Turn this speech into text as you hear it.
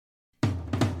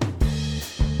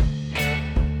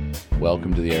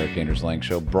Welcome to the Eric Anders Lang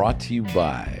Show, brought to you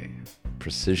by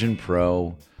Precision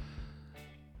Pro.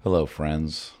 Hello,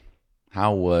 friends.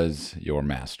 How was your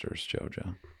Masters,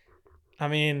 Jojo? I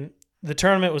mean, the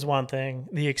tournament was one thing.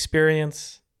 The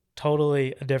experience,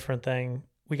 totally a different thing.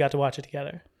 We got to watch it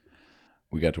together.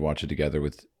 We got to watch it together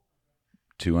with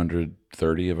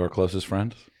 230 of our closest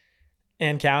friends.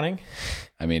 And counting.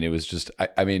 I mean, it was just,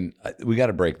 we got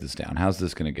to break this down. How's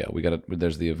this going to go?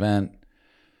 There's the event.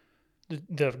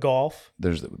 The golf.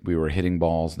 We were hitting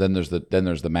balls. Then there's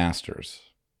the Masters.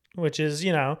 Which is,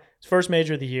 first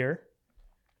major of the year.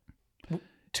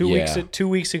 Two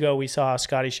weeks ago, we saw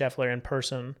Scotty Scheffler in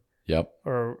person. Yep.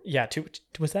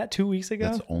 Was that 2 weeks ago?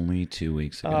 That's only 2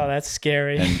 weeks ago. Oh, that's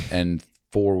scary. And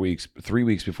 3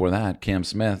 weeks before that, Cam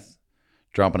Smith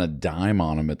dropping a dime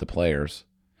on him at the Players.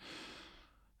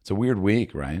 It's a weird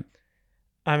week, right?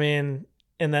 I mean,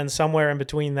 and then somewhere in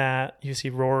between that, you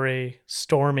see Rory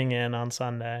storming in on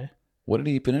Sunday. What did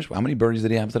he finish? How many birdies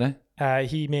did he have today?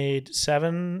 He made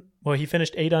 7. Well, he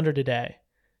finished 8 under today.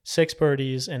 6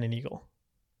 birdies and an eagle.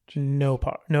 No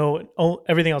par.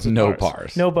 Everything else is no pars.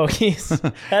 pars. No bogeys.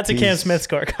 That's a Cam Smith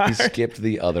scorecard. He skipped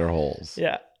the other holes.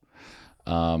 Yeah.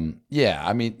 Yeah.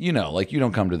 I mean, you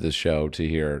don't come to this show to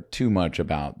hear too much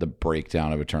about the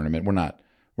breakdown of a tournament. We're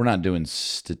not doing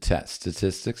statistics.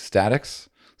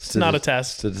 It's not a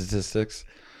test. Statistics.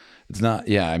 It's not.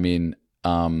 Yeah. I mean,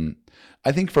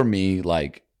 I think for me,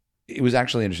 like, it was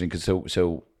actually interesting because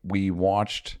so we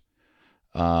watched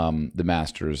the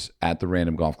Masters at the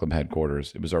Random Golf Club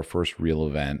headquarters. It was our first real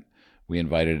event. We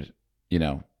invited,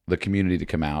 the community to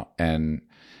come out, and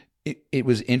it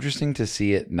was interesting to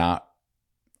see it not,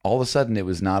 all of a sudden it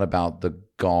was not about the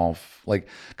golf, like,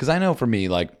 because I know for me,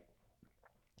 like,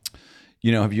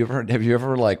 have you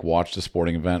ever like watched a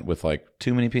sporting event with like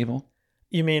too many people?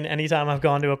 You mean anytime I've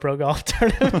gone to a pro golf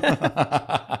tournament?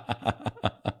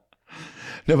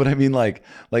 No, but I mean like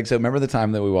so remember the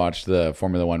time that we watched the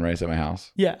Formula One race at my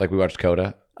house? Yeah. Like we watched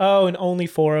COTA. Oh, and only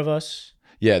 4 of us.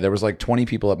 Yeah, there was like 20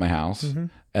 people at my house,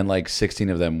 and like 16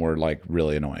 of them were like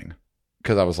really annoying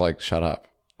because I was like, shut up.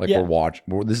 Like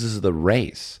this is the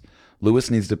race.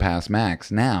 Lewis needs to pass Max.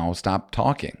 Now stop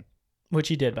talking. Which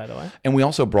he did, by the way. And we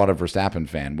also brought a Verstappen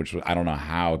fan, which I don't know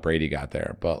how Brady got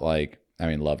there, but like, I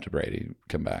mean, love to Brady,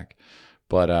 come back.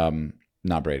 But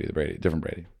not Brady, different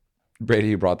Brady.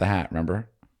 Brady who brought the hat, remember?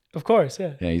 Of course,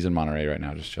 yeah. Yeah, he's in Monterey right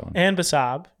now, just chilling. And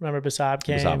Basab. Remember Basab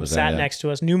came, sat next to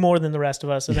us, knew more than the rest of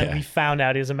us, and then we found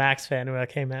out he was a Max fan. We were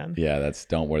like, hey, man. Yeah,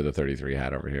 don't wear the 33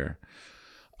 hat over here.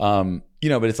 But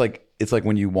it's like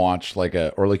when you watch you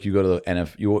go to the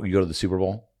NFL, you go to the Super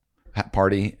Bowl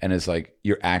party, and it's like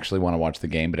you actually want to watch the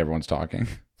game, but everyone's talking.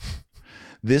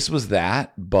 This was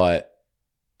that, but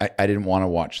I didn't want to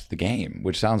watch the game,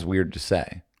 which sounds weird to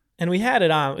say. And we had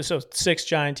it on, so 6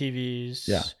 giant TVs.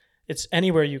 Yeah. It's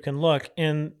anywhere you can look,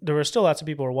 and there were still lots of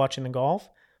people who were watching the golf,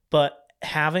 but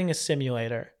having a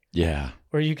simulator. Yeah.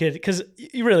 Where you could, because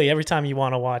really every time you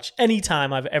want to watch,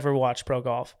 anytime I've ever watched pro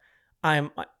golf,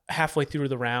 I'm halfway through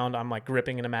the round, I'm like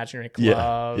gripping an imaginary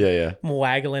club. Yeah. I'm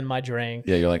waggling my drink.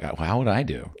 Yeah, you're like, well, how would I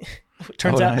do?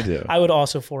 Turns out I would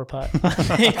also 4-putt.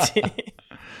 It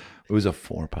was a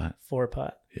 4-putt.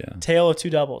 4-putt. Yeah. Tale of 2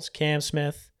 doubles. Cam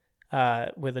Smith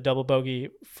with a double bogey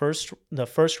the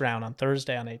first round on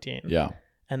Thursday on 18. Yeah.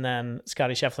 And then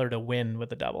Scotty Scheffler to win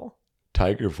with a double.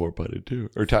 Tiger 4-putted too.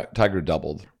 Or Tiger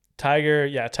doubled. Tiger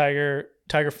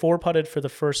 4-putted for the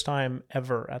first time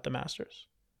ever at the Masters.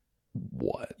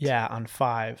 What? Yeah, on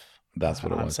 5. That's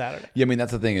what it was. On Saturday. Yeah, I mean,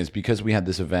 that's the thing is because we had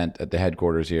this event at the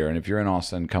headquarters here, and if you're in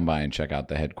Austin, come by and check out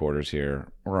the headquarters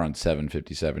here. We're on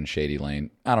 757 Shady Lane.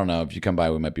 I don't know. If you come by,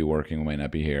 we might be working, we might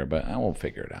not be here, but I will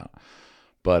figure it out.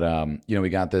 But, we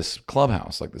got this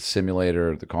clubhouse, like the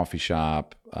simulator, the coffee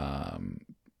shop,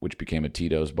 which became a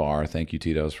Tito's bar. Thank you,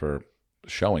 Tito's, for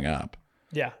showing up.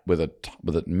 Yeah. With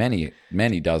many,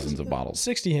 many dozens of bottles.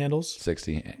 60 handles.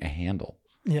 60 a handle.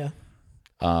 Yeah.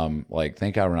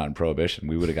 Thank God we're not in Prohibition.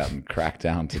 We would have gotten cracked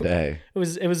down today. It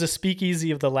was a speakeasy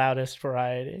of the loudest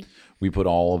variety. We put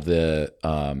all of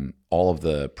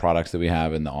the products that we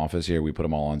have in the office here. We put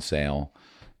them all on sale,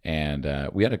 and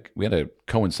we had a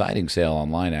coinciding sale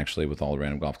online actually with all the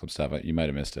Random Golf Club stuff. You might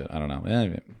have missed it. I don't know.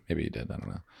 Maybe you did. I don't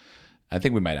know. I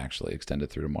think we might actually extend it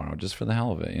through tomorrow just for the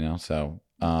hell of it. So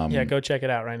go check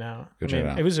it out right now. Check it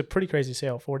out. It was a pretty crazy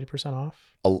sale, 40% off.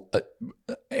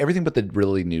 Everything but the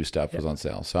really new stuff was on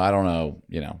sale. So I don't know,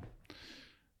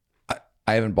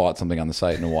 I haven't bought something on the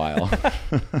site in a while.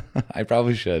 I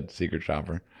probably should, secret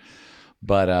shopper.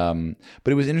 But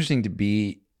it was interesting to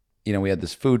be, we had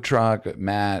this food truck,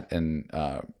 Matt and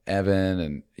Evan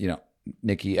and,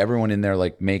 Nikki, everyone in there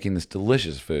like making this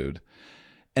delicious food.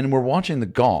 And we're watching the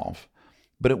golf.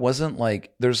 but it wasn't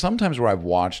like, there's sometimes where I've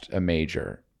watched a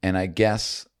major, and I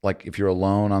guess like if you're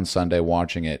alone on Sunday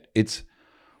watching it,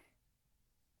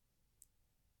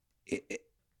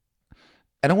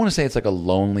 I don't want to say it's like a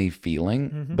lonely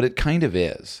feeling, but it kind of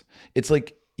is. It's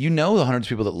like, the hundreds of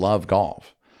people that love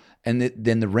golf. And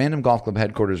then the Random Golf Club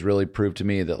headquarters really proved to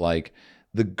me that like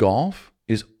the golf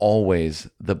is always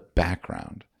the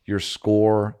background. Your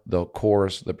score, the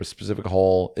course, the specific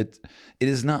hole, it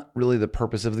is not really the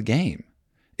purpose of the game.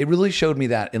 It really showed me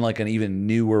that in like an even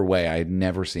newer way. I had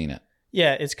never seen it.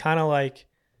 Yeah, it's kind of like,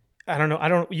 I don't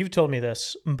know, you've told me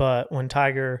this, but when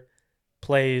Tiger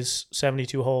plays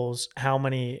 72 holes, how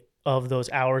many of those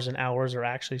hours and hours are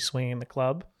actually swinging the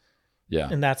club? Yeah.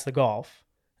 And that's the golf.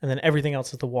 And then everything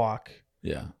else is the walk.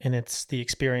 Yeah. And it's the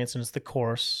experience, and it's the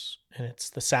course, and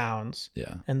it's the sounds.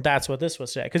 Yeah. And that's what this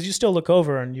was. Because you still look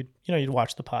over and you'd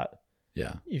watch the putt.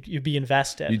 Yeah. You'd be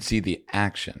invested. You'd see the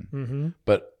action.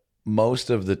 But most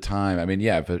of the time, I mean,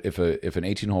 yeah, if an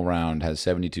 18-hole round has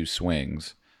 72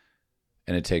 swings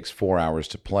and it takes 4 hours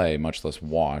to play, much less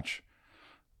watch,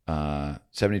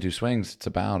 72 swings, it's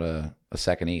about a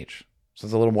second each. So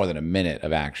it's a little more than a minute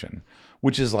of action,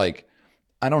 which is like,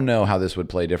 I don't know how this would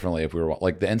play differently if we were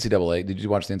like the NCAA. Did you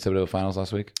watch the NCAA finals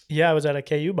last week? Yeah, I was at a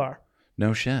KU bar.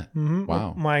 No shit.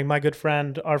 Wow. My good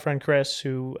friend, our friend Chris,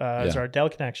 who is our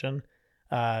Dell connection,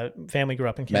 family grew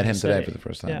up in Kansas Met him City. today for the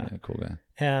first time. Yeah, cool guy.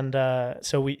 And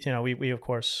so we of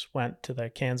course went to the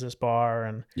Kansas bar,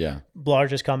 and yeah, Blar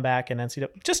just come back in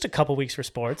NCAA just a couple weeks for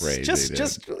sports. Crazy,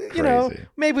 just dude. you know,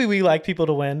 maybe we like people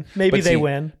to win. Maybe they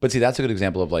win. But see, that's a good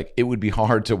example of like, it would be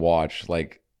hard to watch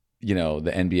like, the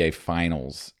NBA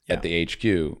finals at the HQ,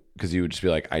 because you would just be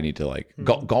like, I need to like,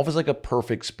 golf is like a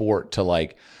perfect sport to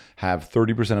like have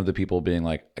 30% of the people being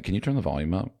like, can you turn the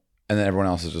volume up? And then everyone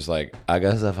else is just like, I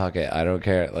guess fuck it, I don't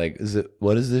care. Like,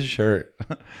 what is this shirt?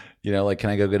 Like,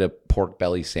 can I go get a pork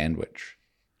belly sandwich?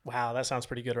 Wow, that sounds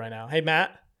pretty good right now. Hey,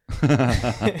 Matt.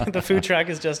 The food truck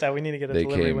is just out. We need to get a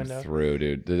delivery window. They came through,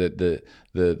 dude.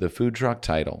 The food truck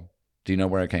title, do you know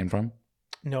where it came from?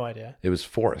 No idea. It was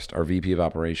Forrest, our VP of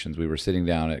operations. We were sitting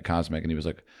down at Cosmic, and he was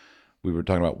like, we were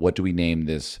talking about what do we name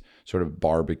this sort of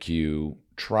barbecue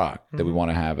truck that we want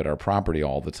to have at our property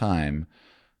all the time.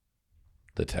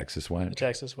 The Texas Wedge. The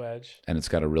Texas Wedge. And it's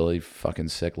got a really fucking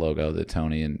sick logo that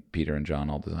Tony and Peter and John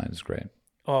all designed. It's great.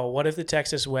 Oh, what if the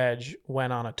Texas Wedge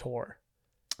went on a tour?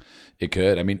 It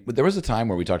could. I mean, there was a time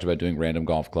where we talked about doing Random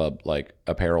Golf Club like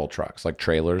apparel trucks, like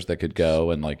trailers that could go,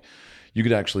 and like you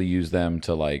could actually use them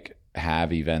to like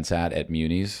have events at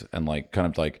Munis, and like kind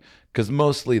of like, because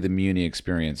mostly the Muni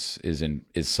experience is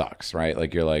sucks, right?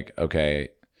 Like you're like, okay,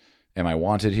 am I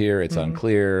wanted here? It's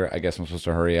unclear. I guess I'm supposed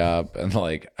to hurry up, and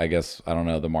like, I guess, I don't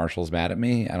know, the marshal's mad at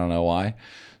me. I don't know why.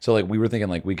 So like we were thinking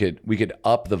like we could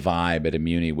up the vibe at a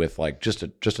Muni with like just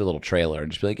a little trailer, and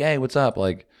just be like, hey, what's up?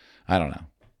 Like, I don't know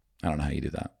how you do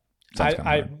that.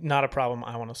 Not a problem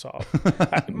I want to solve.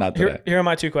 Not today. Here are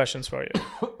my two questions for you.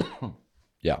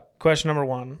 Yeah. Question number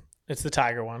one. It's the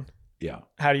Tiger one. Yeah.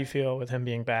 How do you feel with him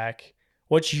being back?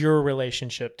 What's your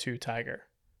relationship to Tiger?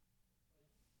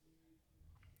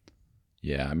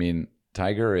 Yeah, I mean,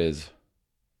 Tiger.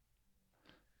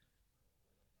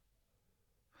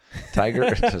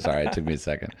 Sorry, it took me a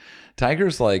second.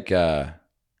 Tiger's like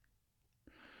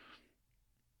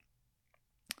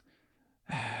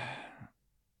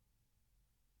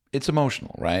it's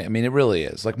emotional, right? I mean, it really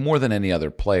is. Like more than any other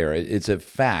player, it's a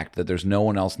fact that there's no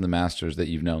one else in the Masters that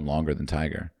you've known longer than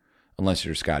Tiger, unless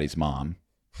you're Scotty's mom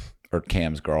or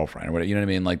Cam's girlfriend or whatever. You know what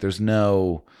I mean? Like there's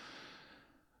no,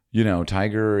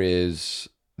 Tiger is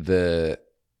the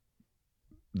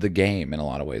game in a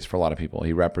lot of ways for a lot of people.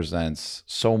 He represents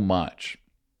so much,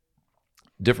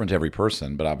 different to every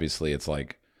person, but obviously it's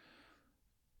like,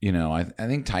 I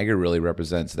think Tiger really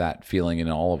represents that feeling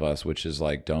in all of us, which is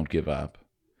like, don't give up.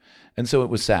 And so it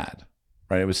was sad,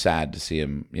 right? It was sad to see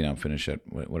him, finish at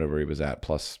whatever he was at,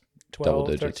 plus 12, double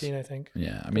digits. 13, I think.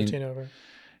 Yeah, I mean, 13 over.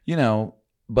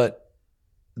 But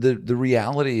the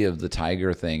reality of the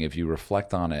Tiger thing, if you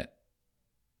reflect on it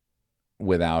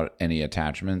without any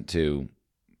attachment to,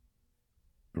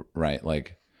 right,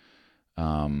 like,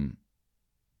 what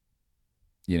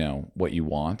you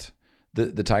want,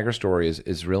 the Tiger story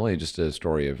is really just a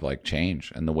story of like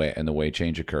change and the way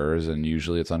change occurs, and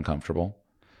usually it's uncomfortable.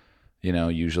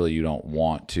 Usually you don't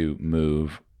want to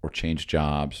move or change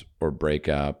jobs or break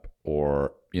up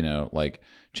or, like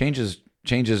change is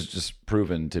just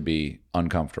proven to be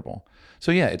uncomfortable.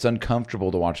 So yeah, it's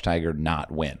uncomfortable to watch Tiger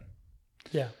not win.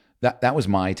 Yeah. That was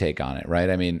my take on it, right?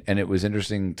 I mean, and it was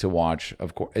interesting to watch,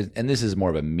 of course, and this is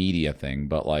more of a media thing,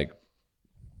 but like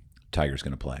Tiger's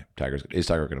going to play. Is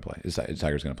Tiger going to play? Is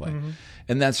Tiger's going to play? Mm-hmm.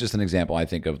 And that's just an example, I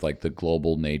think, of like the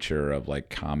global nature of like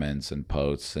comments and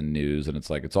posts and news. And it's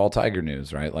like, it's all Tiger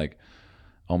news, right? Like,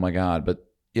 oh my God. But,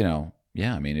 you know,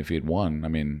 yeah, I mean, if he had won, I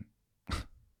mean,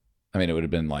 it would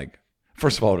have been like,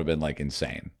 first of all, it would have been like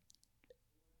insane.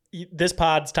 This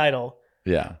pod's title,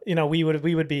 Yeah. you know, we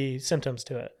would be symptoms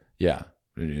to it. Yeah,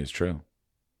 it is true.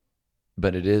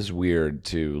 But it is weird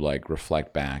to like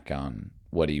reflect back on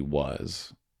what he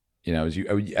was. You know,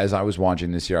 as I was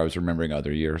watching this year, I was remembering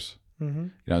other years. Mm-hmm.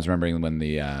 You know, I was remembering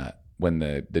when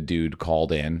the dude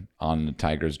called in on the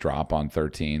Tigers drop on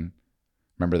 13.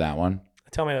 Remember that one?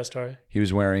 Tell me that story. He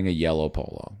was wearing a yellow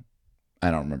polo.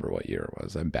 I don't remember what year it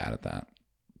was. I'm bad at that.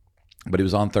 But he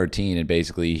was on 13, and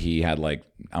basically he had like,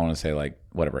 I want to say like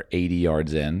whatever, 80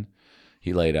 yards in.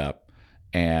 He laid up,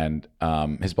 and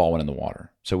his ball went in the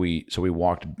water. So we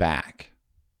walked back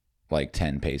like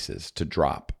 10 paces to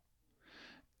drop.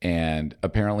 And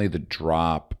apparently the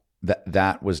drop,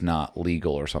 that was not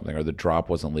legal or something, or the drop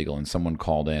wasn't legal. And someone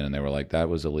called in and they were like, that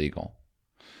was illegal.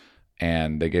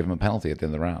 And they gave him a penalty at the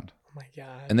end of the round. Oh my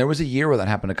God. And there was a year where that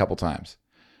happened a couple times.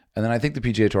 And then I think the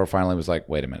PGA Tour finally was like,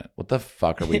 wait a minute, what the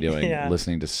fuck are we doing Yeah.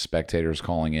 listening to spectators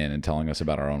calling in and telling us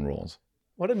about our own rules?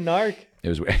 What a narc. It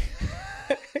was weird.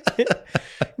 Can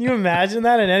you imagine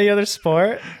that in any other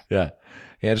sport? Yeah.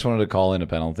 I just wanted to call in a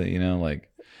penalty, you know, like,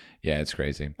 yeah, it's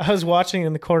crazy. I was watching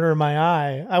in the corner of my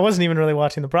eye. I wasn't even really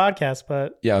watching the broadcast,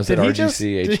 but Yeah, I was at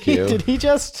RGC HQ. Did he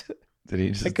just? Did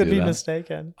he just I could do be that?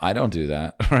 mistaken. I don't do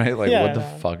that, right? Like, Yeah, what the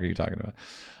no. fuck are you talking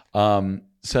about?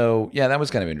 So yeah, that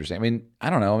was kind of interesting. I mean, I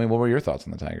don't know. I mean, what were your thoughts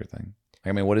on the Tiger thing?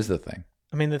 I mean, what is the thing?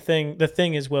 I mean, the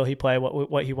thing is, will he play?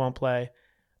 What he won't play?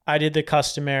 I did the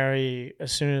customary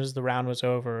as soon as the round was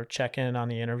over, check in on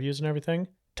the interviews and everything.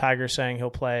 Tiger saying he'll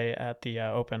play at the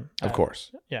Open. Of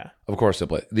course. Yeah. Of course he'll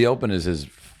play. The Open is his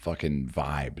fucking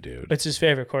vibe, dude. It's his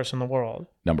favorite course in the world.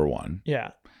 Number one.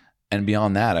 Yeah. And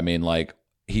beyond that, I mean, like,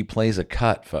 he plays a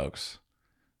cut, folks.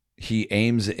 He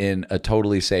aims in a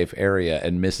totally safe area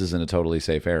and misses in a totally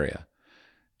safe area.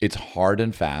 It's hard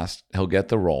and fast. He'll get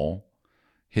the roll.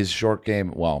 His short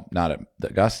game, well, not at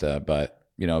Augusta, but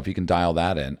you know, if you can dial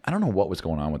that in. I don't know what was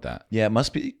going on with that. Yeah, it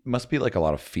must be like a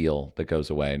lot of feel that goes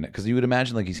away. Because you would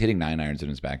imagine like he's hitting 9 irons in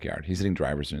his backyard. He's hitting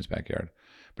drivers in his backyard.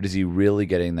 But is he really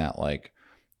getting that like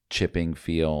chipping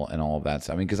feel and all of that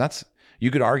stuff? I mean, because that's,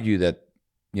 you could argue that,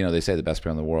 you know, they say the best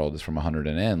player in the world is from 100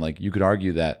 and in. Like, you could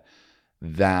argue that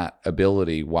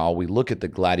ability, while we look at the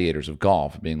gladiators of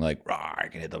golf being like, I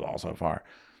can hit the ball so far,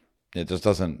 it just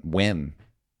doesn't win,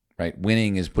 right?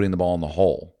 Winning is putting the ball in the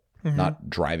hole, not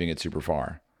driving it super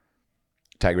far.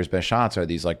 Tiger's best shots are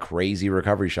these like crazy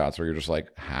recovery shots where you're just like,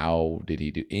 how did he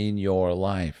do in your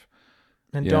life?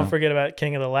 And You don't know? forget about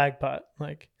King of the Lag Putt.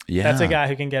 Like, Yeah. that's a guy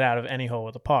who can get out of any hole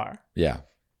with a par. Yeah.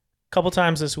 A couple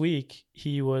times this week,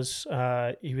 he was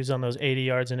on those 80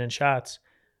 yards and in shots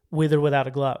with or without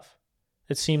a glove.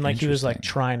 It seemed like he was like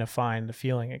Interesting. trying to find the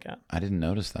feeling again. I didn't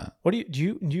notice that. What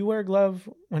do you wear a glove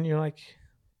when you're like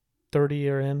 30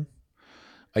 or in?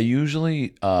 I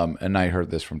usually, and I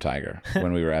heard this from Tiger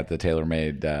when we were at the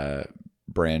TaylorMade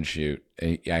brand shoot.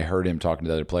 I heard him talking to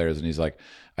the other players, and he's like,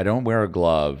 I don't wear a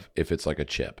glove if it's like a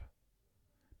chip.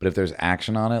 But if there's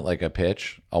action on it, like a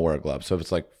pitch, I'll wear a glove. So if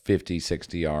it's like 50,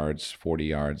 60 yards, 40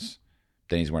 yards,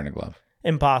 then he's wearing a glove.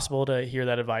 Impossible to hear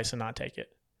that advice and not take it.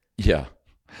 Yeah.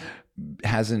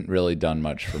 Hasn't really done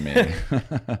much for me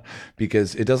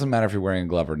because it doesn't matter if you're wearing a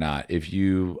glove or not. If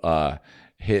you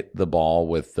hit the ball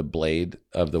with the blade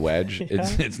of the wedge,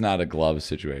 it's not a glove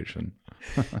situation.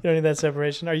 You don't need that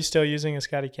separation. Are you still using a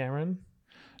Scotty Cameron?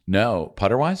 No,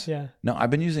 putter wise? Yeah. No, I've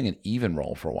been using an even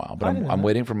roll for a while, but I didn't know I'm that.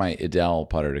 waiting for my Idel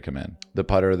putter to come in. The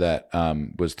putter that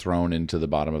was thrown into the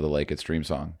bottom of the lake at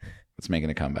Streamsong. It's making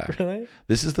a comeback. Really?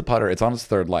 This is the putter. It's on its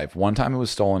third life. One time it was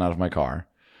stolen out of my car.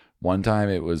 One time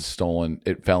it was stolen.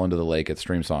 It fell into the lake at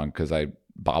Streamsong because I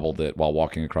bobbled it while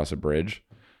walking across a bridge.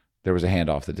 There was a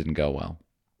handoff that didn't go well.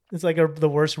 It's like the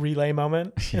worst relay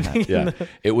moment. Yeah.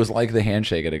 It was like the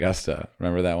handshake at Augusta.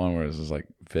 Remember that one where it was just like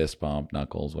fist bump,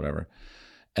 knuckles, whatever.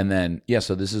 And then,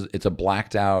 so it's a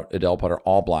blacked out Idel putter,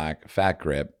 all black, fat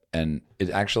grip. And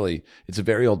it's a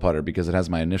very old putter because it has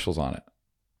my initials on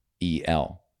it.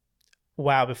 EL.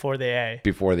 Wow, before the A.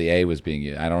 Before the A was being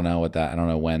used. I don't know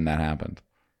when that happened.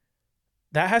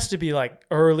 That has to be like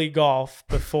early golf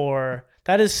before.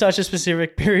 That is such a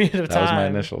specific period of time. That was my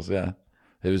initials. Yeah.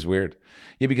 It was weird.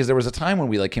 Yeah. Because there was a time when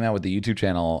we like came out with the YouTube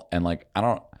channel and like, I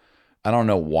don't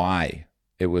know why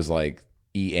it was like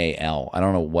EAL. I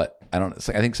don't know what, I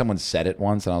think someone said it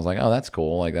once and I was like, oh, that's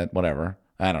cool. Like that, whatever.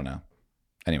 I don't know.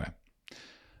 Anyway.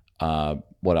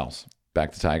 What else?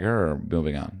 back to Tiger or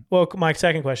moving on? Well, my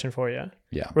second question for you: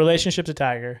 Yeah. relationship to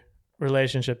Tiger,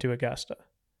 relationship to Augusta.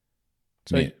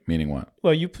 So, Meaning what?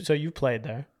 well, you played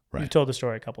there. Right. You've told the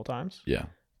story a couple times. Yeah.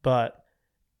 But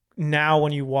now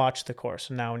when you watch the course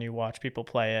and now when you watch people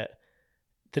play it,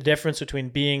 the difference between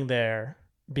being there,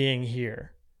 being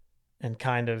here, and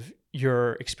kind of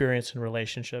your experience and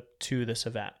relationship to this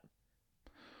event.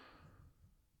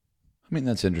 I mean,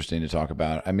 that's interesting to talk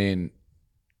about. I mean,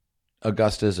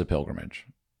 Augusta is a pilgrimage,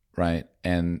 right?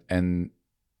 And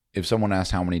if someone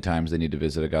asks how many times they need to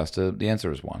visit Augusta, the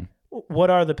answer is one. What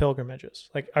are the pilgrimages?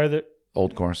 Like, are the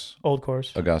Old Course, Old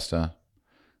Course, Augusta,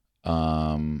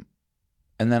 and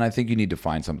then I think you need to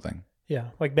find something. yeah,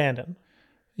 like Bandon.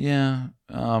 Yeah,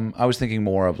 I was thinking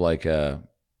more of like a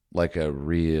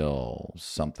real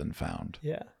something found.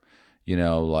 Yeah, You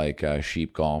know, like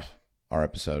Sheep Golf, our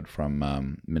episode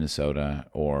from Minnesota,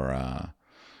 or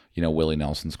Willie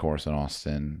Nelson's course in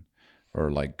Austin,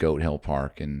 or like Goat Hill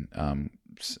Park in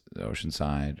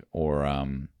Oceanside, or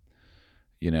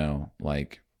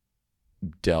like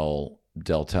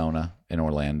Deltona in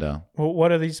Orlando. well, what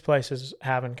do these places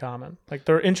have in common? Like,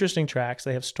 they're interesting tracks.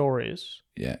 They have stories.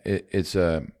 Yeah, they've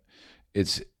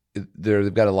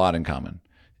got a lot in common.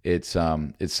 It's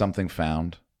something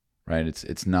found, right?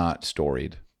 It's not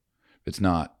storied. It's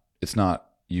not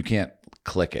you can't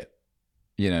click it.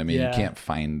 You know what I mean? Yeah. You can't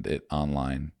find it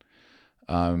online.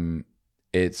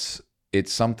 It's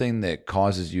something that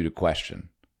causes you to question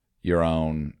your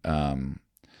own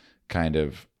kind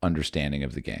of understanding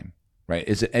of the game, right?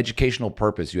 It's an educational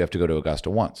purpose. You have to go to Augusta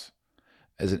once.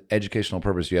 As an educational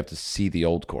purpose, you have to see the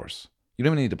Old Course. You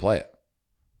don't even need to play it.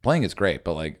 Playing is great,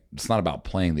 but like it's not about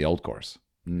playing the Old Course.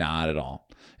 Not at all.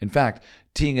 In fact,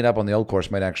 teeing it up on the Old Course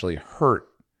might actually hurt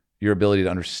your ability to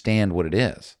understand what it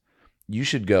is. You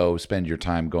should go spend your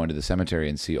time going to the cemetery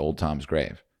and see Old Tom's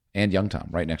grave and Young Tom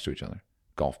right next to each other.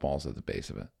 Golf balls at the base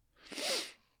of it.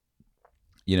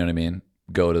 You know what I mean?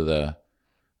 Go to the,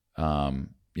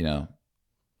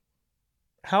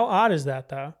 How odd is that,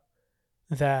 though?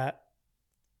 That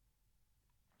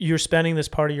you're spending this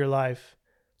part of your life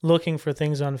looking for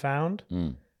things unfound.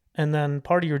 And then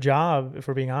part of your job, if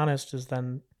we're being honest, is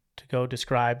then to go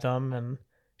describe them and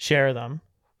share them.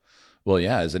 Well,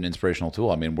 yeah, as an inspirational tool.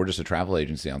 I mean, we're just a travel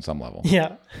agency on some level.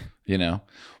 Yeah.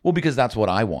 Well, because that's what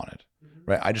I wanted,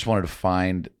 right? I just wanted to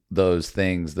find those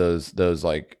things, those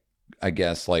like, I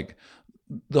guess, like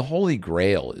the Holy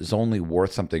Grail is only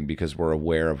worth something because we're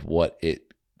aware of what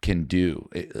it can do,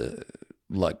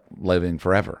 like living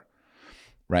forever,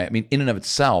 right? I mean, in and of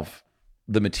itself,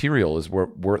 the material is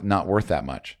not worth that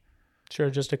much. Sure,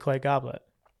 just a clay goblet.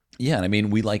 Yeah, and I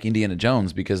mean, we like Indiana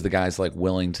Jones because the guy's like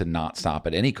willing to not stop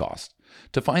at any cost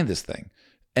to find this thing.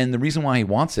 And the reason why he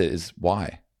wants it is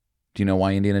why? Do you know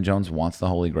why Indiana Jones wants the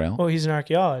Holy Grail? Well, he's an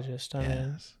archaeologist. I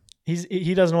mean,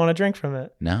 he doesn't want to drink from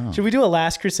it. No. Should we do a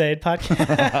Last Crusade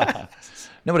podcast?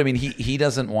 No, but I mean, he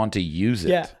doesn't want to use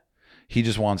it. Yeah. He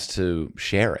just wants to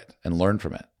share it and learn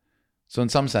from it. So in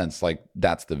some sense, like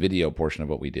that's the video portion of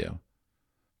what we do.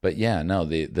 But yeah, no,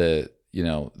 you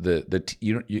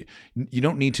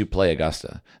don't need to play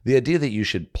Augusta. The idea that you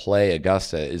should play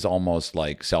Augusta is almost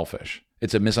like selfish.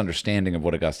 It's a misunderstanding of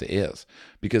what Augusta is,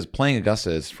 because playing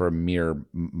Augusta is for a mere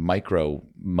micro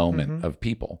moment of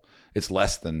people. It's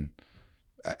less than,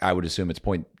 I would assume it's a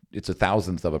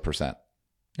 1,000th%.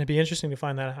 It'd be interesting to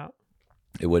find that out.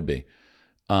 It would be.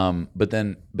 But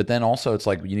then also it's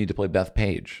like you need to play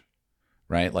Bethpage,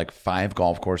 right? Like 5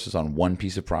 golf courses on one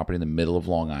piece of property in the middle of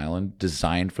Long Island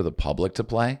designed for the public to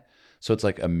play. So it's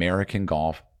like American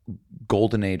golf,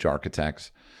 golden age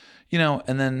architects,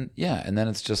 and then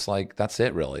it's just like, that's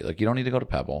it really. Like you don't need to go to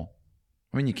Pebble.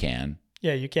 I mean, you can.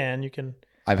 Yeah, you can. You can.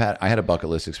 I had a bucket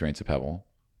list experience at Pebble.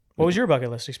 What was your bucket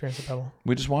list experience at Pebble?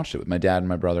 We just watched it with my dad and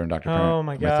my brother and Dr. Parent. Oh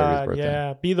my God. 30th birthday.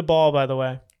 Yeah. Be the Ball, by the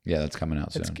way. Yeah, that's coming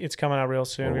out soon. It's coming out real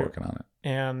soon. We're working on it.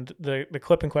 And the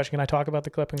clip in question, can I talk about the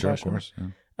clip in question? Of course.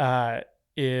 Yeah.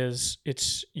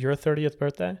 It's your 30th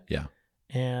birthday. Yeah.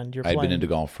 And you're I'd playing been into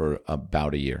golf for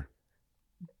about a year.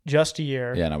 Just a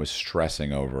year. Yeah, and I was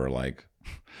stressing over like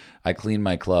I cleaned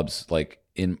my clubs like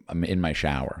in my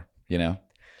shower,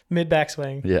 Mid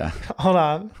backswing. Yeah. Hold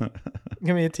on.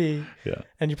 Give me a tee. Yeah.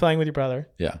 And you're playing with your brother,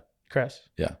 Yeah. Chris.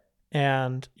 Yeah.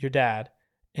 And your dad.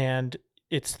 And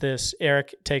it's this,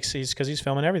 Eric takes these, because he's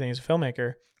filming everything. He's a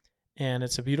filmmaker. And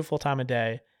it's a beautiful time of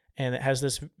day. And it has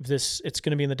this, it's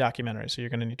going to be in the documentary, so you're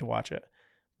going to need to watch it.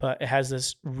 But it has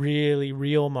this really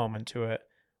real moment to it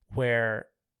where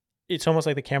it's almost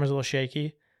like the camera's a little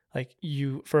shaky. Like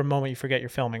for a moment, you forget you're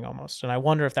filming almost. And I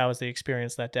wonder if that was the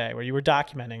experience that day where you were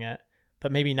documenting it,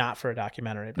 but maybe not for a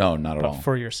documentary. No, not at all.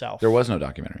 For yourself. There was no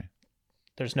documentary.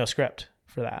 there's no script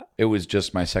for that. It was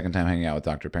just my second time hanging out with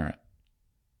Dr. Parent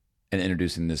and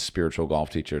introducing this spiritual golf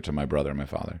teacher to my brother and my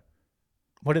father.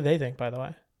 What did they think, by the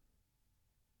way?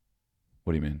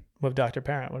 What do you mean? With Dr.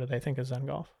 Parent, what did they think of Zen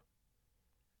golf?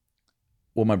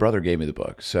 Well, my brother gave me the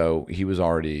book, so he was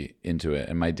already into it,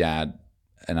 and my dad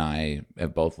and I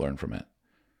have both learned from it.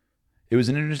 It was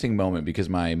an interesting moment because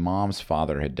my mom's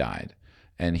father had died,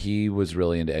 and he was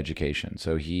really into education.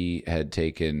 So he had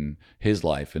taken his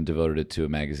life and devoted it to a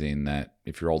magazine that,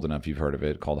 if you're old enough, you've heard of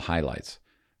it, called Highlights,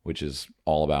 which is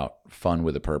all about fun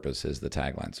with a purpose is the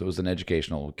tagline. So it was an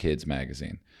educational kids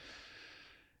magazine.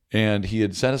 And he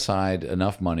had set aside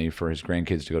enough money for his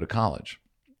grandkids to go to college,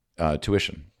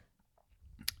 tuition.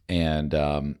 And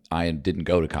I didn't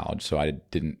go to college, so I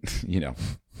didn't,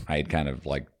 I had kind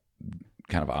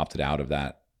of opted out of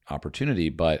that opportunity.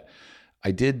 But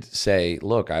I did say,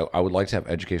 look, I would like to have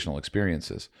educational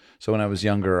experiences. So when I was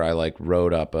younger, I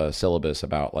wrote up a syllabus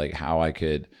about how I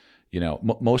could,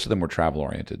 most of them were travel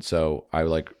oriented. So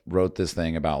I wrote this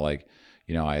thing about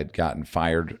I had gotten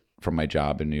fired from my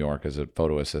job in New York as a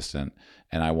photo assistant,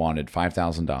 and I wanted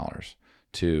 $5,000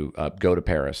 to go to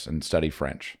Paris and study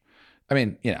French. I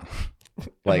mean,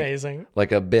 amazing,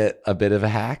 a bit of a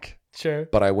hack. Sure.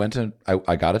 But I went to,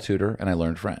 I got a tutor and I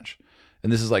learned French.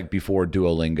 And this is before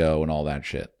Duolingo and all that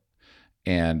shit.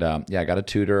 And I got a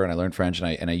tutor and I learned French,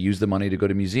 and I used the money to go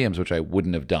to museums, which I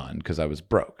wouldn't have done because I was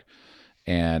broke.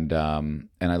 And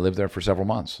I lived there for several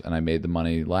months and I made the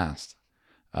money last.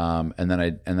 And then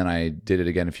I did it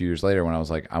again a few years later when I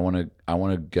was like, I want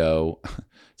to go,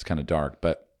 it's kind of dark,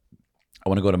 but I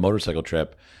want to go on a motorcycle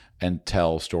trip and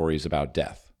tell stories about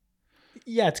death.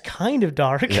 Yeah, it's kind of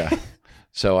dark. Yeah.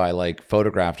 So I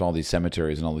photographed all these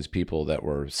cemeteries and all these people that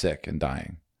were sick and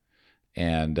dying.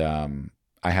 And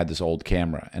I had this old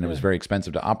camera, and it was very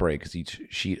expensive to operate because each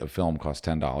sheet of film cost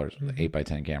 $10,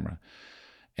 8x10 camera.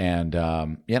 And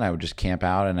and I would just camp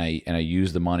out, and I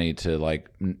used the money to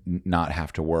not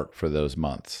have to work for those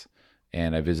months.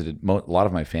 And I visited a lot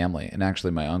of my family, and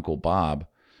actually my uncle Bob,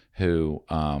 who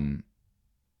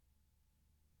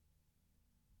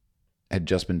had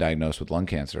just been diagnosed with lung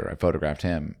cancer. I photographed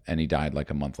him, and he died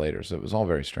a month later. So it was all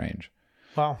very strange.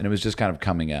 Wow. And it was just kind of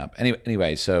coming up.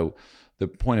 Anyway, so the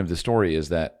point of the story is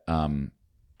that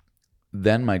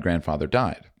then my grandfather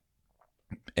died,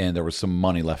 and there was some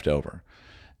money left over.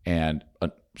 And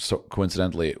so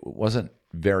coincidentally, it wasn't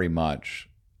very much.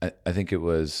 I think it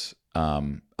was,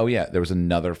 there was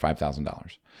another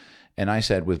 $5,000. And I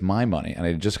said, with my money, and I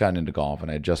had just gotten into golf, and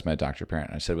I had just met Dr. Parent,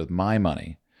 and I said, with my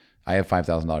money, I have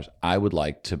 $5,000. I would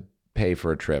like to pay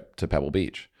for a trip to Pebble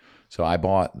Beach. So I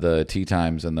bought the tee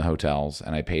times and the hotels,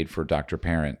 and I paid for Dr.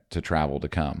 Parent to travel to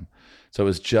come. So it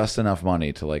was just enough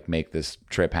money to make this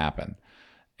trip happen.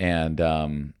 And,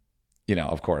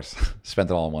 of course,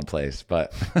 spent it all in one place.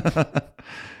 But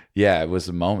yeah, it was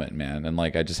a moment, man. And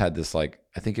I just had this, I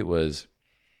think it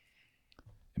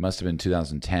must have been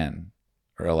 2010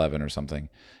 or 11 or something.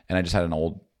 And I just had an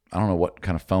old, I don't know what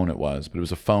kind of phone it was, but it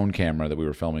was a phone camera that we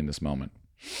were filming this moment.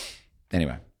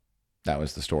 Anyway, that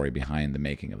was the story behind the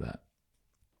making of that.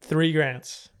 3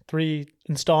 grants, 3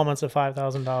 installments of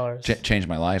 $5,000. Changed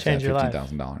my life. Changed your life.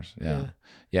 $15,000.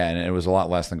 Yeah. And it was a lot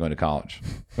less than going to college.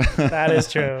 That is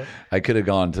true. I could have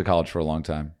gone to college for a long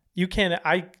time.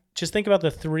 I just think about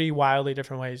the 3 wildly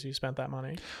different ways you spent that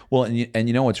money. Well, and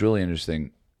you know what's really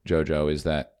interesting, Jojo, is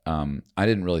that I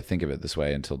didn't really think of it this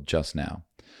way until just now.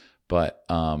 But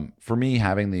for me,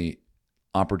 having the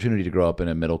opportunity to grow up in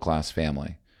a middle-class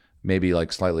family, maybe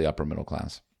slightly upper middle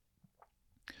class,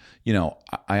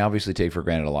 I obviously take for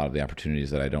granted a lot of the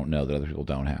opportunities that I don't know that other people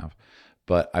don't have.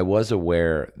 But I was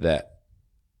aware that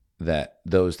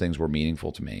those things were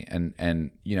meaningful to me.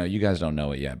 And you guys don't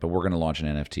know it yet, but we're going to launch an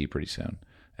NFT pretty soon.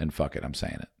 And fuck it, I'm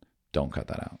saying it. Don't cut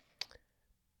that out.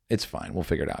 It's fine. We'll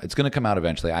figure it out. It's going to come out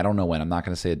eventually. I don't know when. I'm not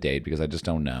going to say a date because I just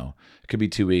don't know. It could be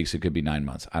 2 weeks. It could be 9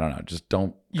 months. I don't know. Just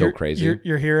don't go crazy.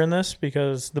 You're hearing this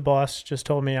because the boss just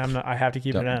told me I have to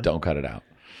keep it in. Don't cut it out.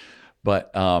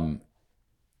 But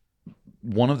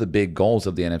one of the big goals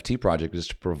of the NFT project is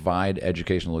to provide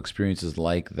educational experiences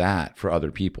like that for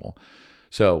other people.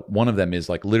 So one of them is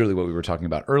literally what we were talking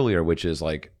about earlier, which is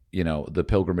the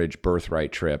pilgrimage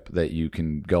birthright trip that you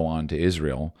can go on to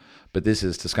Israel. But this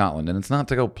is to Scotland, and it's not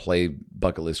to go play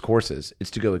bucket list courses.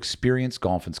 It's to go experience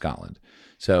golf in Scotland.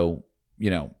 So,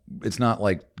 it's not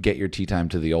get your tee time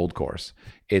to the old course.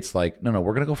 It's no,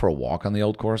 we're going to go for a walk on the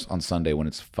old course on Sunday when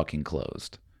it's fucking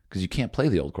closed. Because you can't play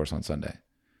the old course on Sunday.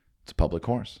 It's a public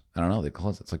course. I don't know. They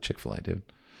close it. It's like Chick-fil-A, dude.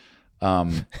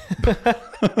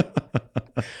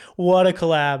 What a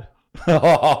collab.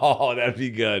 Oh, that'd be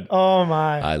good. Oh,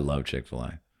 my. I love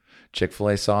Chick-fil-A.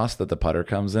 Chick-fil-A sauce that the putter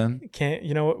comes in. Can't,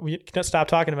 you know what? We can't stop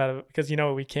talking about it because you know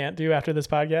what we can't do after this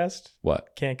podcast? What?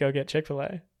 Can't go get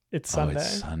Chick-fil-A. It's Sunday. Oh,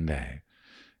 it's Sunday.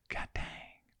 God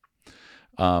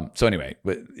dang. So anyway,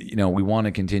 but you know, we want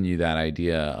to continue that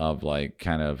idea of like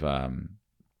kind of,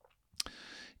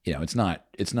 you know, it's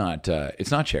not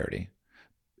charity.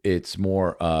 It's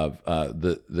more of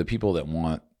the people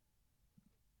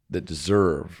that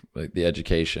deserve like the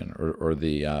education or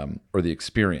the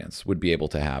experience would be able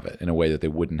to have it in a way that they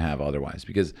wouldn't have otherwise.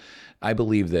 Because I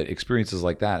believe that experiences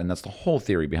like that, and that's the whole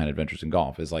theory behind Adventures in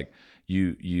Golf, is like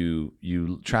you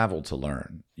travel to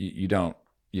learn. You don't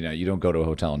go to a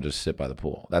hotel and just sit by the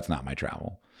pool. That's not my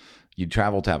travel. You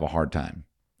travel to have a hard time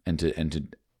and to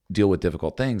deal with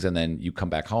difficult things, and then you come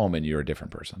back home and you're a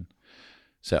different person.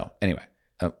 So anyway,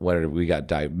 we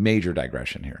got major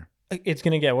digression here. It's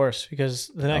going to get worse because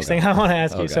the next thing I want to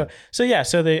ask you.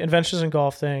 So the Adventures in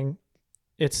Golf thing,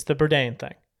 it's the Bourdain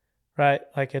thing, right?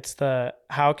 Like it's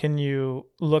how can you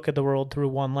look at the world through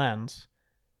one lens?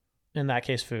 In that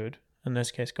case, food. In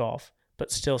this case, golf,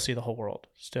 but still see the whole world.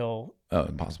 Still. Oh,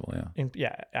 impossible. Yeah.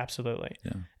 Yeah, absolutely.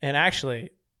 Yeah. And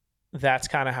actually, that's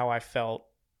kind of how I felt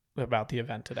about the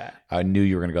event today. I knew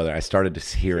you were going to go there. I started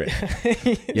to hear it.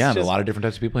 Yeah, and a lot of different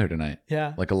types of people here tonight.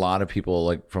 Yeah. Like a lot of people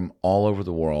like from all over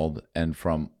the world and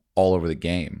from all over the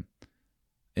game.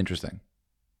 Interesting.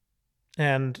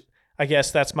 And I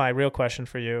guess that's my real question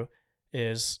for you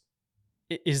is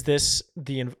this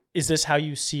how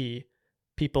you see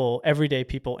people, everyday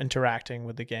people interacting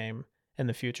with the game in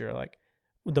the future? Like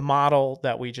the model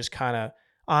that we just kind of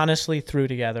honestly threw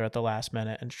together at the last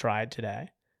minute and tried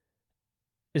today.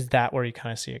 Is that where you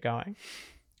kind of see it going?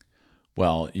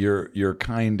 Well, you're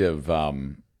kind of,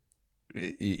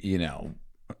 you know,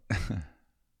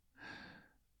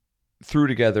 threw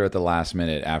together at the last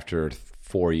minute after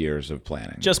 4 years of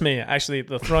planning. Just me. Actually,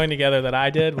 the throwing together that I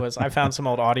did was I found some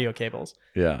old audio cables.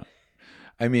 Yeah.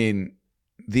 I mean,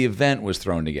 the event was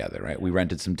thrown together, right? We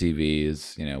rented some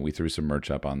TVs, you know, we threw some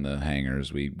merch up on the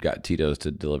hangers. We got Tito's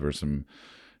to deliver some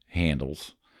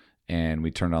handles. And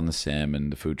we turned on the sim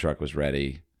and the food truck was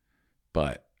ready.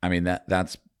 But I mean,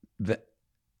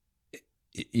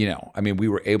 you know, I mean, we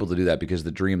were able to do that because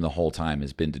the dream the whole time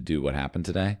has been to do what happened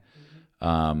today.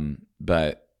 Mm-hmm.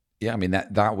 But yeah, I mean,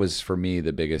 that was for me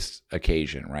the biggest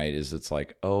occasion, right? Is it's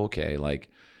like, oh, okay, like,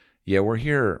 yeah, we're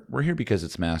here because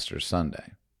it's Masters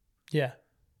Sunday. Yeah.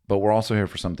 But we're also here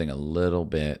for something a little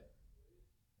bit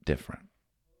different.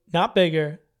 Not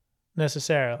bigger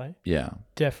necessarily. Yeah.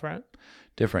 Different.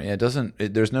 Yeah,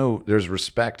 there's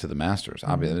respect to the Masters.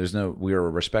 Obviously, mm-hmm. We are a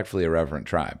respectfully irreverent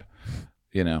tribe,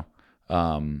 you know?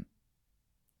 And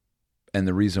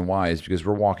the reason why is because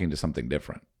we're walking to something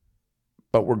different,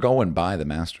 but we're going by the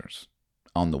Masters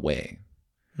on the way,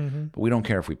 mm-hmm. But we don't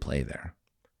care if we play there.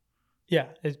 Yeah.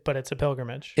 But it's a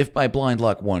pilgrimage. If by blind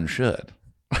luck one should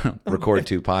record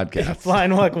 2 podcasts. If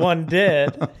blind luck one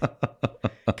did.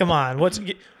 Come on. What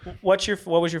was your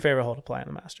favorite hole to play in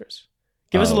the Masters?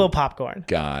 Give us a little popcorn.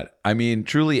 God. I mean,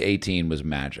 truly 18 was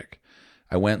magic.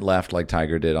 I went left like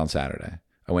Tiger did on Saturday.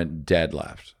 I went dead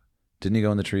left. Didn't he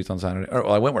go in the trees on Saturday? Or,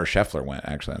 well, I went where Scheffler went,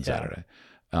 actually, on Saturday.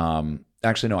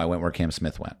 Actually, no, I went where Cam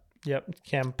Smith went. Yep,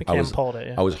 Cam pulled it.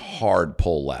 Yeah. I was hard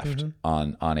pull left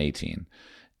mm-hmm. on 18.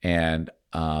 And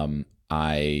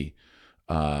I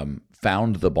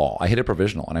found the ball. I hit a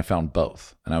provisional, and I found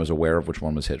both. And I was aware of which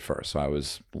one was hit first. So I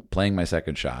was playing my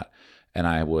second shot, and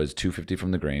I was 250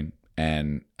 from the green.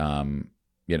 And,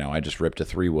 you know, I just ripped a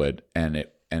 3-wood and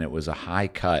it was a high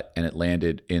cut and it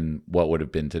landed in what would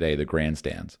have been today, the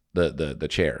grandstands, the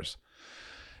chairs.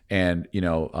 And, you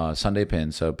know, Sunday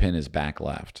pin. So pin is back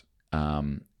left.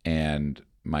 And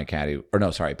my caddy,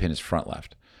 pin is front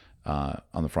left,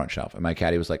 on the front shelf. And my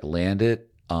caddy was like, land it,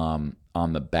 on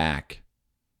the back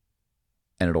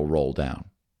and it'll roll down.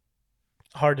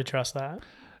 Hard to trust that.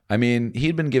 I mean,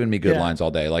 he'd been giving me good lines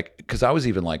all day. Like, because I was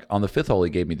even like, on the 5th hole, he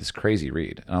gave me this crazy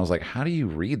read. And I was like, how do you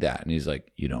read that? And he's like,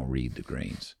 you don't read the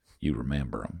greens. You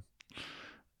remember them.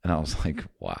 And I was like,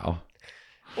 wow.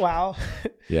 Wow.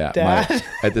 Yeah. Dad?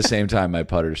 At the same time, my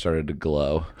putter started to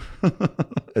glow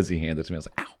as he handed it to me. I was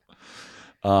like,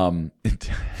 ow.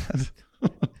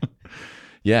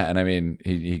 Yeah. And I mean,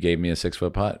 he gave me a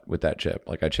 6-foot putt with that chip.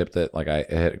 Like I chipped it, like I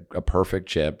had a perfect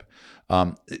chip.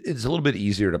 It's a little bit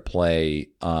easier to play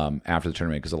after the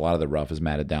tournament because a lot of the rough is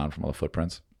matted down from all the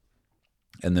footprints.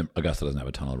 And then Augusta doesn't have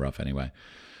a ton of rough anyway.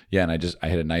 Yeah, and I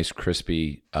hit a nice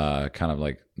crispy, kind of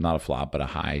like not a flop, but a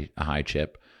high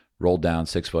chip. Rolled down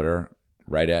 6-footer,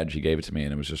 right edge. He gave it to me,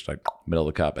 and it was just like middle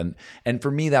of the cup. And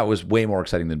for me, that was way more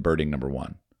exciting than birding number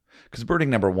 1. Because birding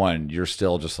number 1, you're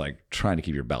still just like trying to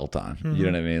keep your belt on. Mm-hmm. You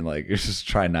know what I mean? Like you're just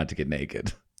trying not to get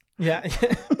naked. Yeah.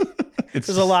 It's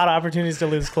There's a lot of opportunities to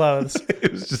lose clothes.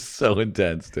 It was just so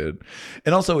intense, dude.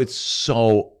 And also, it's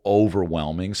so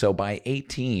overwhelming. So by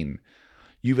 18,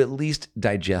 you've at least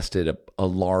digested a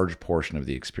large portion of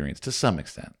the experience to some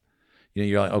extent. You know,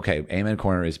 you're like, okay, Amen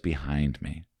Corner is behind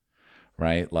me,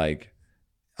 right? Like,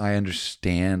 I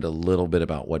understand a little bit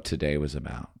about what today was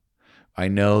about. I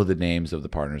know the names of the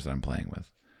partners that I'm playing with.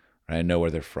 Right? I know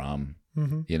where they're from.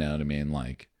 Mm-hmm. You know what I mean?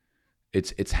 Like,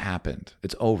 it's happened.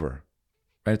 It's over.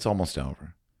 Right? It's almost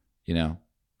over. You know?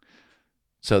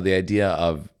 So the idea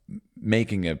of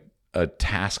making a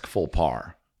taskful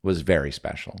par was very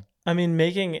special. I mean,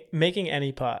 making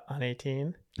any putt on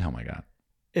 18. Oh my God.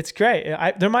 It's great.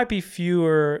 There might be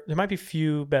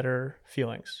few better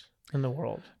feelings in the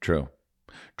world. True.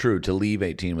 To leave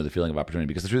 18 with a feeling of opportunity,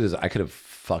 because the truth is I could have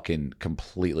fucking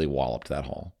completely walloped that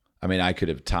hole. I mean, I could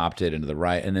have topped it into the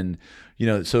right. And then, you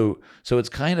know, so it's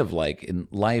kind of like in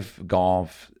life,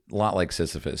 golf, a lot like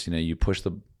Sisyphus, you know, you push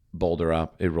the boulder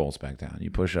up, it rolls back down.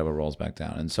 You push it up, it rolls back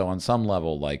down. And so on some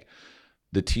level, like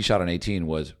the tee shot on 18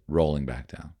 was rolling back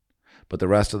down. But the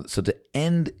rest of so to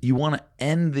end, you want to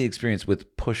end the experience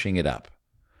with pushing it up.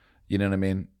 You know what I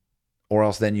mean? Or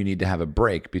else then you need to have a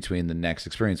break between the next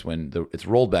experience when it's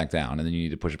rolled back down, and then you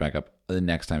need to push it back up the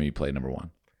next time you play number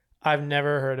one. I've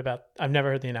never heard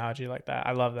the analogy like that.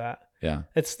 I love that. Yeah.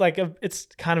 It's like it's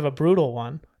kind of a brutal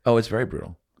one. Oh, it's very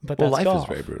brutal. But well, that's life golf. is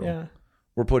very brutal. Yeah.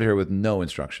 We're put here with no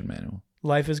instruction manual.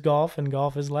 Life is golf and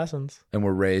golf is lessons. And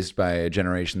we're raised by a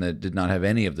generation that did not have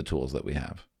any of the tools that we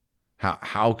have.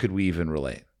 How could we even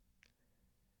relate?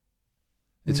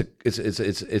 It's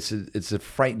a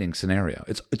frightening scenario.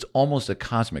 It's almost a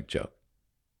cosmic joke.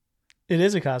 It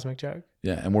is a cosmic joke.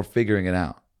 Yeah, and we're figuring it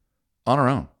out on our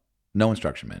own. No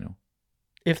instruction manual.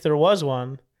 If there was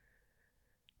one,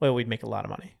 well, we'd make a lot of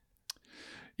money.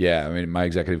 Yeah, I mean, my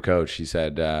executive coach, he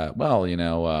said, well, you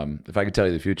know, if I could tell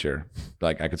you the future,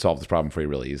 like I could solve this problem for you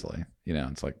really easily. You know,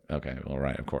 it's like, okay, well,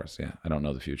 right, of course. Yeah, I don't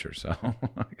know the future, so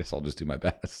I guess I'll just do my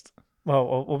best.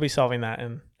 Well, we'll be solving that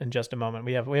in just a moment.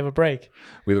 We have a break.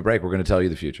 We have a break. We're going to tell you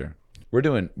the future. We're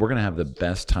going to have the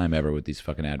best time ever with these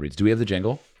fucking ad reads. Do we have the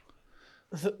jingle?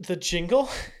 The jingle?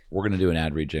 We're going to do an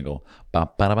ad read jingle.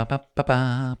 Ads.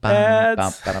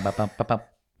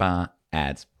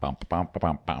 Ads.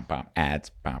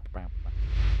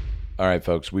 All right,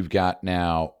 folks. We've got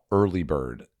now Early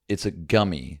Bird. It's a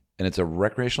gummy, and it's a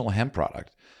recreational hemp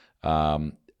product.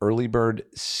 Early Bird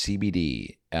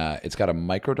CBD. It's got a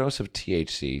microdose of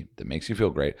THC that makes you feel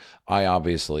great. I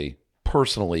obviously,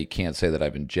 personally, can't say that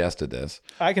I've ingested this.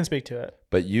 I can speak to it.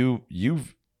 But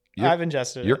I've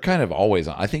ingested it. You're kind of always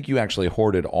on. I think you actually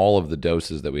hoarded all of the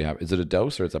doses that we have. Is it a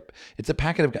dose or it's a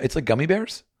packet of? It's like gummy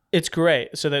bears. It's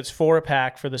great. So that's 4 a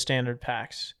pack for the standard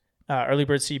packs. Early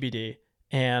Bird CBD.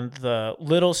 And the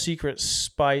little secret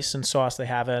spice and sauce they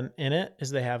have in it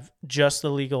is they have just the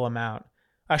legal amount.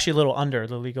 Actually, a little under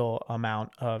the legal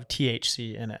amount of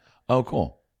THC in it. Oh,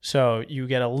 cool. So you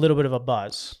get a little bit of a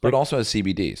buzz. But it also has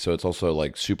CBD, so it's also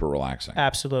like super relaxing.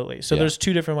 Absolutely. So there's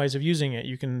 2 different ways of using it.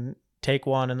 You can take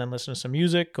one and then listen to some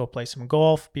music, go play some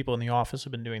golf. People in the office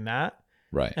have been doing that.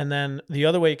 Right. And then the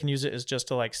other way you can use it is just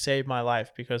to like save my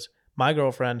life, because my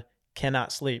girlfriend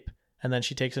cannot sleep. And then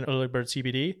she takes an Early Bird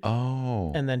CBD.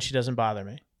 Oh. And then she doesn't bother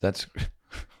me. That's...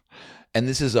 And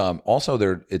this is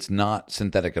also it's not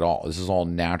synthetic at all. This is all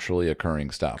naturally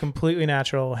occurring stuff. Completely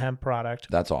natural hemp product.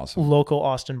 That's awesome. Local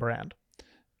Austin brand.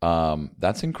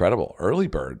 That's incredible. Early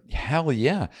Bird. Hell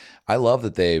yeah. I love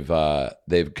that they've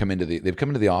come into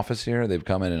the office here. They've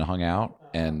come in and hung out,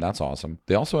 and that's awesome.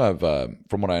 They also have,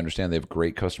 from what I understand, they have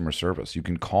great customer service. You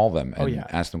can call them and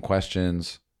ask them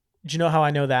questions. Do you know how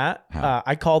I know that? How?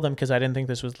 I called them because I didn't think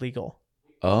this was legal.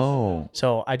 Oh.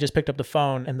 So I just picked up the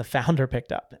phone and the founder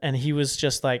picked up, and he was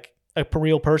just like a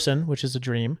real person, which is a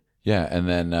dream. Yeah. And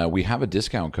then we have a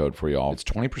discount code for you all. It's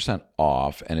 20%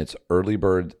 off, and it's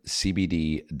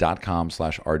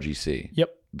earlybirdcbd.com/RGC.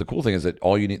 Yep. The cool thing is that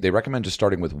all you need, they recommend just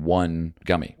starting with one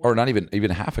gummy, or not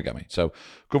even half a gummy. So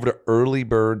go over to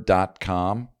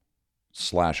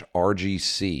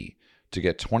earlybird.com/RGC to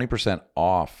get 20%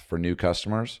 off for new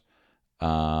customers.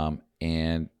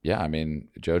 And yeah, I mean,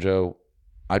 Jojo,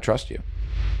 I trust you.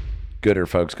 Gooder,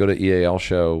 folks, go to EAL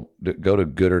Show. Go to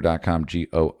gooder.com,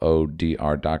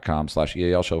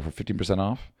 GOODR.com/EAL Show for 15%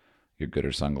 off your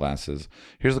Gooder sunglasses.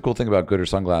 Here's the cool thing about Gooder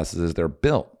sunglasses is they're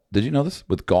built, did you know this?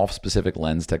 With golf-specific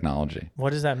lens technology. What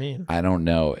does that mean? I don't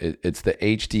know. It's the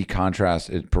HD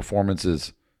contrast. Performance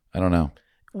is, I don't know.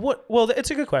 What? Well,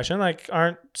 it's a good question. Like,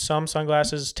 aren't some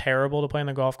sunglasses terrible to play on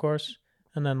the golf course?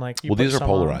 And then like, Well, these are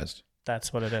polarized.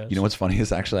 That's what it is. You know what's funny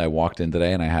is actually I walked in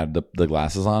today and I had the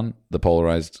glasses on, the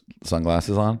polarized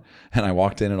sunglasses on, and I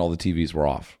walked in and all the TVs were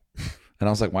off. And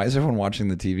I was like, why is everyone watching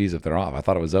the TVs if they're off? I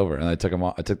thought it was over. And I took them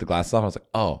off. I took the glasses off. I was like,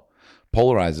 oh,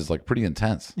 polarized is like pretty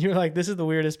intense. You're like, this is the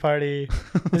weirdest party.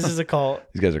 This is a cult.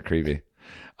 These guys are creepy.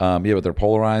 Yeah, but they're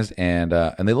polarized and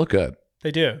they look good.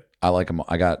 They do. I like them.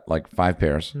 I got like 5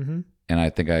 pairs, and I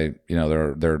think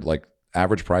they're like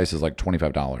average price is like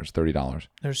 $25, $30.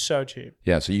 They're so cheap.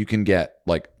 Yeah, so you can get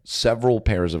like several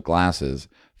pairs of glasses,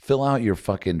 fill out your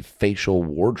fucking facial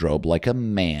wardrobe like a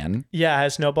man. Yeah,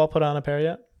 has Snowball put on a pair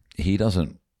yet? He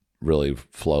doesn't really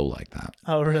flow like that.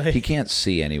 Oh, really? He can't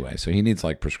see anyway, so he needs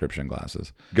like prescription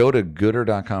glasses. Go to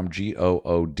goodr.com,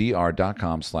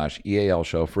 goodr.com/EAL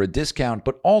show for a discount,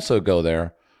 but also go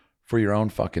there for your own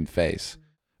fucking face.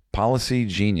 Policy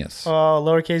Genius. Oh,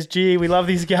 lowercase g. We love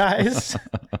these guys.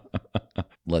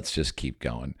 Let's just keep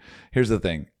going. Here's the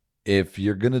thing. If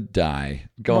you're going to die,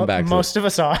 going back to most of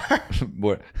us are.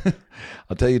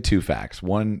 I'll tell you 2 facts.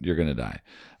 One, you're going to die.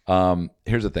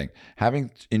 Here's the thing.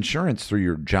 Having insurance through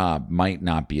your job might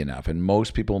not be enough, and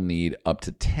most people need up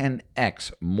to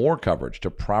 10x more coverage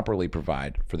to properly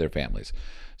provide for their families.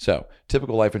 So,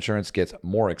 typical life insurance gets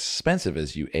more expensive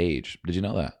as you age. Did you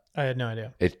know that? I had no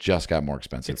idea. It just got more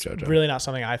expensive, It's Jojo. really not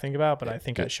something I think about, but I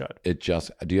think I should. Do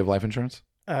you have life insurance?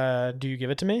 Do you give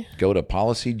it to me? Go to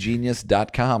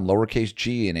policygenius.com, lowercase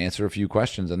g, and answer a few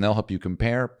questions, and they'll help you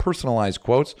compare personalized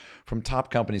quotes from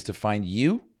top companies to find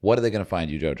you. What are they going to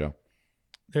find you, Jojo?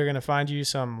 They're going to find you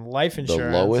some life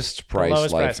insurance. The lowest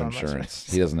price life on insurance.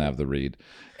 He doesn't have the read.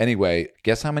 Anyway,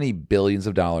 guess how many billions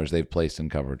of dollars they've placed in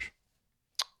coverage?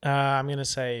 I'm going to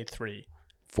say 3.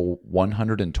 For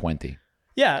 120.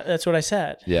 Yeah, that's what I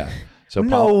said. Yeah. So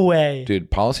No way. Dude,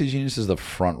 Policy Genius is the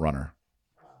front runner.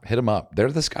 Hit them up.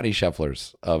 They're the Scotty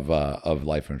Schefflers of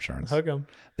life insurance. Hook 'em.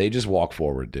 They just walk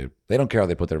forward, dude. They don't care how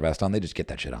they put their vest on. They just get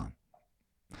that shit on.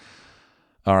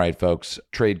 All right, folks.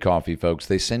 Trade Coffee, folks.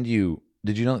 They send you.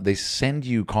 Did you know they send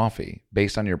you coffee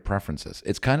based on your preferences?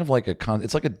 It's kind of like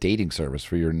it's like a dating service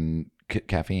for your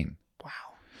caffeine. Wow.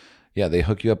 Yeah, they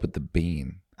hook you up with the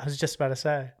bean. I was just about to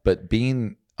say. But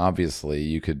bean, obviously,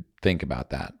 you could think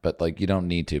about that, but like you don't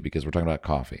need to because we're talking about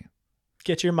coffee.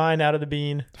 Get your mind out of the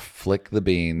bean. Flick the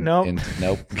bean. Nope.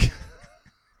 Nope.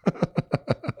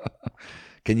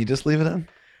 Can you just leave it in?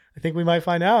 I think we might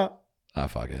find out. Ah,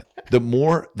 fuck it. The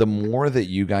more that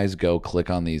you guys go click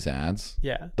on these ads,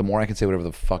 Yeah. the more I can say whatever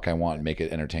the fuck I want and make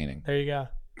it entertaining. There you go.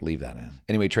 Leave that in.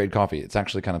 Anyway, Trade Coffee. It's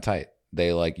actually kind of tight.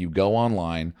 They like you go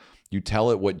online, you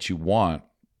tell it what you want,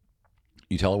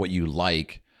 you tell it what you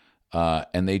like,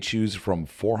 and they choose from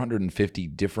 450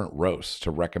 different roasts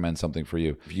to recommend something for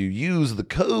you. If you use the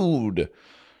code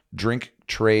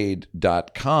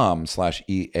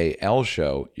drinktrade.com/EAL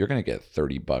show, you're going to get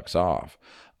 $30 off.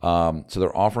 So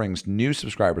they're offering new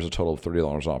subscribers a total of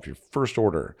 $30 off your first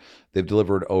order. They've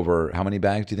delivered over, how many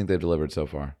bags do you think they've delivered so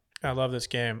far? I love this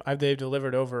game. They've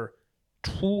delivered over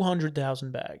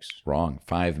 200,000 bags. Wrong.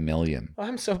 5 million.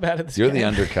 I'm so bad at this You're game. the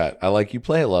undercut. I like you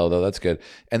play it low, though. That's good.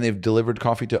 And they've delivered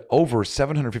coffee to over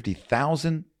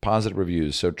 750,000 positive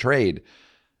reviews. So Trade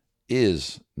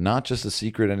is not just a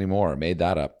secret anymore. I made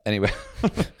that up. Anyway,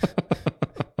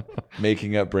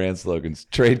 making up brand slogans.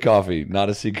 Trade Coffee, not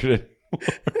a secret anymore.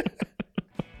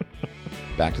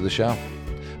 Back to the show.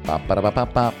 Bop, bop, bop,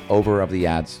 bop, bop. Over of the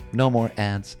ads. No more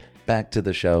ads. Back to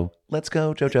the show. Let's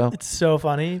go, Jojo. It's so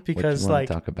funny What do because you want like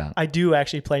to talk about? I do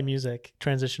actually play music,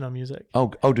 transitional music.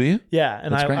 Oh, do you? Yeah,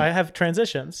 and That's great. I have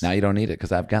transitions. Now you don't need it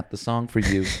because I've got the song for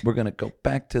you. We're going to go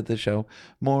back to the show.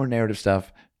 More narrative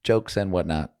stuff, jokes and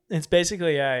whatnot. It's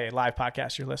basically a live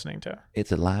podcast you're listening to.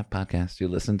 It's a live podcast you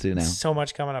listen to now. So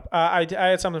much coming up. I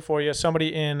had something for you.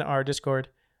 Somebody in our Discord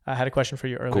had a question for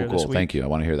you earlier this Cool. week. Thank you. I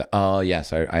want to hear that. Oh,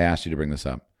 yes. I asked you to bring this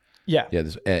up. Yeah. Yeah.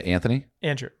 This Anthony?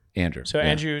 Andrew. Yeah. So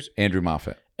Andrew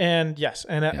Moffat. And yes,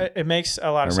 and it makes a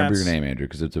lot I of remember sense. your name, Andrew,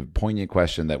 because it's a poignant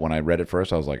question that when I read it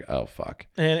first, I was like, oh, fuck.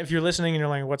 And if you're listening and you're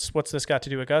like, what's this got to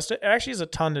do with Augusta? It actually has a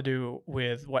ton to do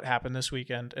with what happened this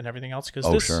weekend and everything else.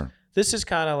 Because this is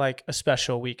kind of like a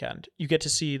special weekend. You get to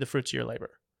see the fruits of your labor.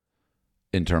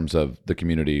 In terms of the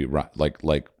community, like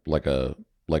the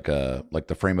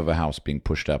frame of a house being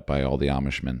pushed up by all the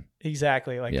Amishmen.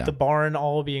 Exactly. The barn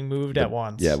all being moved at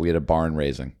once. Yeah, we had a barn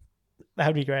raising.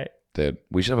 That'd be great. Dude,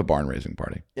 we should have a barn raising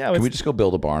party. Yeah. Can we just go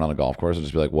build a barn on a golf course and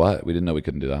just be like, what? We didn't know we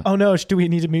couldn't do that. Oh, no. Do we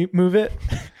need to move it?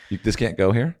 This can't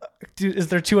go here? Dude, is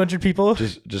there 200 people?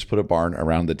 Just put a barn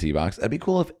around the tee box. That'd be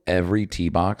cool if every tee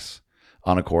box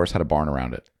on a course had a barn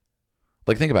around it.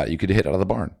 Like, think about it. You could hit out of the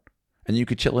barn and you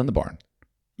could chill in the barn.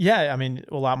 Yeah. I mean,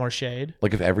 a lot more shade.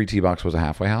 Like if every tee box was a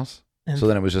halfway house. And So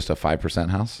then it was just a 5%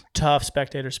 house? tough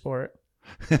spectator sport.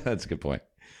 That's a good point.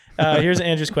 Here's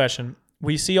Andrew's question.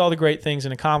 We see all the great things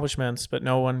and accomplishments, but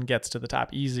no one gets to the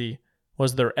top easy.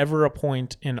 Was there ever a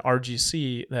point in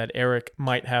RGC that Eric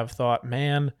might have thought,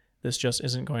 man, this just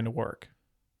isn't going to work?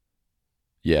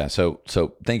 Yeah. So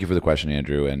thank you for the question,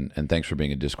 Andrew, and thanks for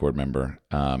being a Discord member.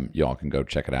 Y'all can go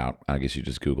check it out. I guess you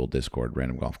just Google Discord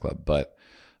Random Golf Club, but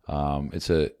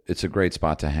it's a great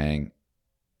spot to hang.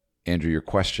 Andrew, your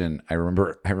question, I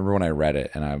remember when I read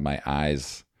it and my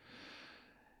eyes,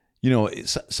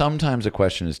 sometimes a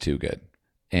question is too good.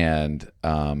 And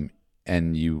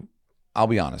I'll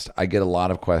be honest, I get a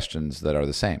lot of questions that are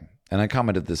the same. And I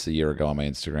commented this a year ago on my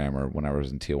Instagram or when I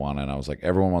was in Tijuana, and I was like,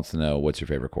 everyone wants to know, what's your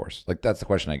favorite course? Like, that's the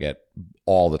question I get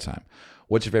all the time.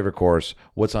 What's your favorite course?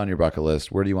 What's on your bucket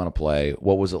list? Where do you want to play?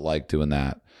 What was it like doing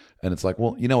that? And it's like,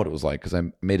 well, you know what it was like because I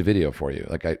made a video for you.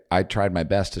 Like, I tried my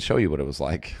best to show you what it was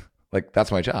like. Like,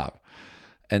 that's my job.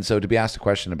 And so to be asked a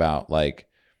question about, like,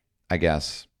 I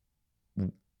guess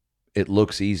it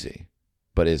looks easy,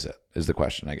 but is it? Is the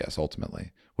question, I guess,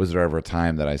 ultimately. Was there ever a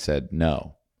time that I said,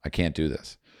 no, I can't do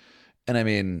this? And I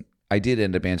mean, I did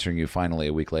end up answering you finally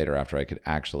a week later after I could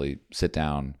actually sit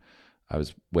down. I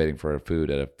was waiting for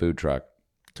food at a food truck.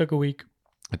 Took a week.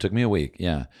 It took me a week,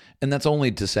 yeah. And that's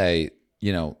only to say,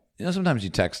 sometimes you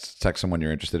text someone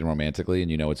you're interested in romantically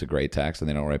and it's a great text and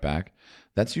they don't write back.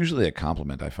 That's usually a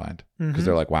compliment, I find. Because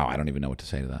they're like, wow, I don't even know what to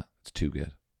say to that. It's too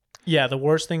good. Yeah, the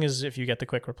worst thing is if you get the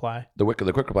quick reply. The quick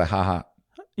reply, haha.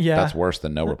 Yeah. That's worse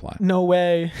than no reply. No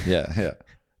way. Yeah.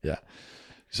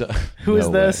 So who is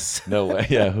this? No way.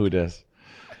 Yeah, who does?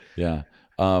 Yeah.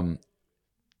 So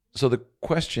the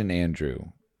question, Andrew,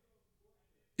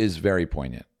 is very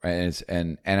poignant, right?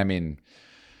 And I mean,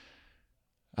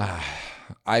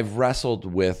 I've wrestled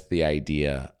with the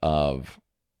idea of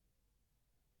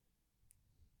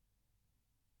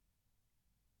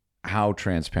how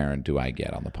transparent do I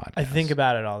get on the podcast? I think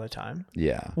about it all the time.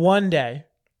 Yeah. One day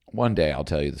I'll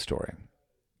tell you the story.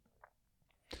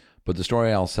 But the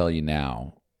story I'll tell you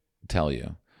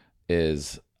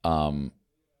is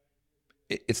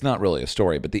it's not really a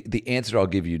story, but the answer I'll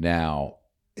give you now,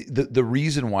 the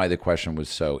reason why the question was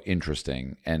so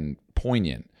interesting and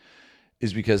poignant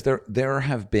is because there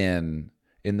have been,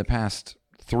 in the past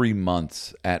 3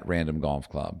 months at Random Golf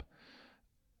Club,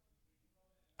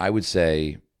 I would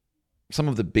say some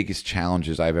of the biggest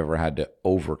challenges I've ever had to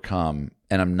overcome,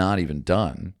 and I'm not even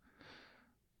done,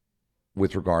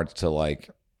 with regards to like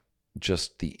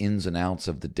just the ins and outs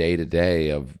of the day-to-day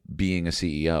of being a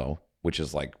CEO, which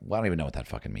is like, well, I don't even know what that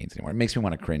fucking means anymore. It makes me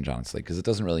want to cringe, honestly, because it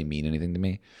doesn't really mean anything to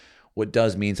me. What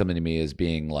does mean something to me is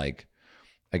being like,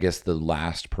 I guess, the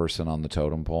last person on the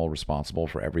totem pole responsible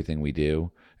for everything we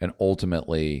do. And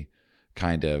ultimately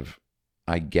kind of,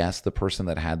 I guess, the person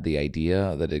that had the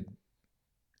idea that it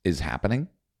is happening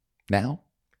now.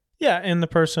 Yeah. And the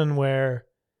person where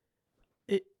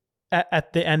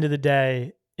at the end of the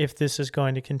day, if this is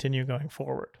going to continue going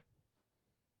forward.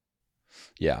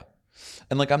 Yeah.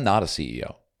 And like, I'm not a CEO. You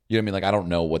know what I mean? Like, I don't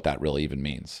know what that really even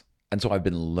means. And so I've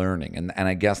been learning. And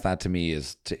I guess that to me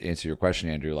is, to answer your question,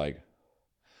 Andrew, like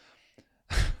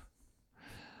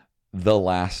the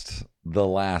last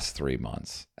 3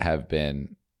 months have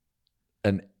been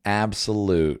an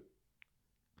absolute,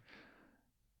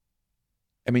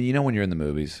 I mean, when you're in the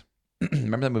movies,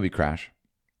 remember that movie Crash?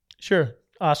 Sure.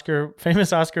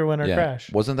 Famous Oscar winner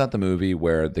Crash. Wasn't that the movie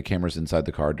where the camera's inside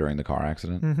the car during the car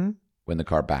accident? Mm-hmm. When the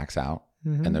car backs out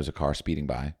and there's a car speeding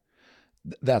by?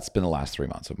 That's been the last 3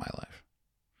 months of my life.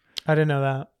 I didn't know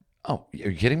that. Oh, are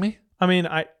you kidding me? I mean,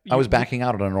 I was backing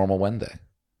out on a normal Wednesday.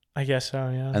 I guess so,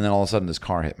 yeah. And then all of a sudden this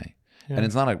car hit me. Yeah. And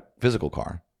it's not a physical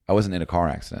car. I wasn't in a car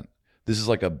accident. This is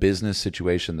like a business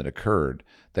situation that occurred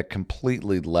that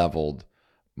completely leveled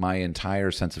my entire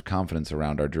sense of confidence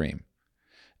around our dream.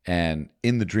 And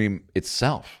in the dream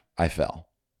itself, I fell.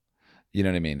 You know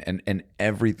what I mean? And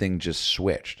everything just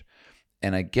switched.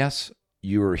 And I guess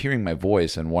you were hearing my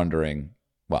voice and wondering,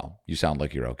 well, you sound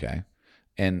like you're okay.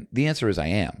 And the answer is I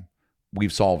am.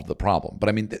 We've solved the problem. But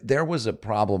I mean, there was a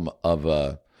problem of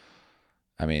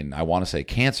I want to say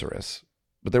cancerous,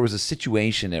 but there was a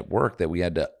situation at work that we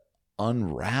had to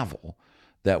unravel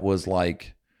that was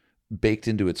like baked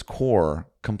into its core,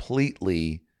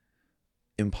 completely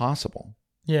impossible.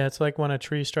 Yeah, it's like when a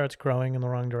tree starts growing in the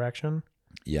wrong direction.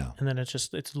 Yeah. And then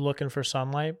it's looking for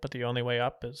sunlight, but the only way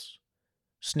up is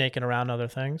snaking around other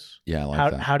things. Yeah, I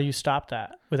like that. How do you stop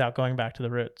that without going back to the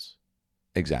roots?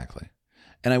 Exactly.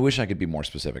 And I wish I could be more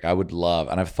specific. I would love,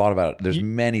 and I've thought about it. There's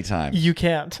many times. You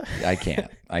can't. I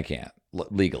can't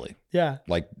legally. Yeah.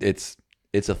 Like it's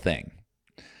a thing.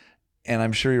 And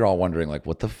I'm sure you're all wondering, like,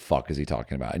 what the fuck is he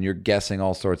talking about? And you're guessing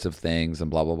all sorts of things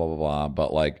and blah, blah, blah, blah, blah.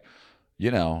 But, like,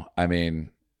 I mean,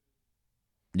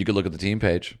 you could look at the team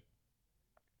page.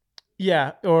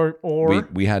 Yeah, or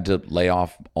we had to lay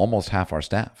off almost half our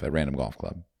staff at Random Golf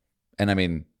Club. And I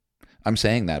mean, I'm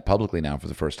saying that publicly now for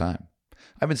the first time.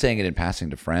 I've been saying it in passing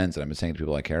to friends, and I've been saying it to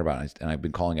people I care about. And I've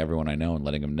been calling everyone I know and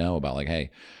letting them know about, like, hey,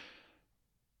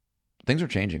 things are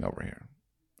changing over here.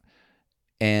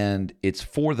 And it's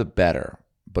for the better,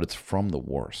 but it's from the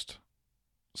worst.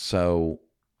 So,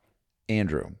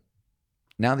 Andrew,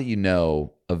 now that you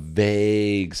know a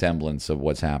vague semblance of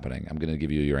what's happening, I'm going to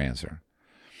give you your answer.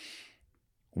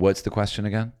 What's the question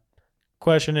again?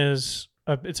 Question is,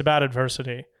 it's about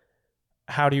adversity.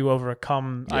 How do you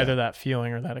overcome either that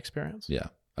feeling or that experience? Yeah.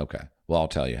 Okay. Well, I'll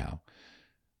tell you how.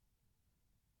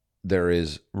 There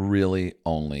is really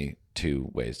only two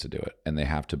ways to do it, and they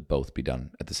have to both be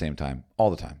done at the same time, all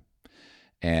the time.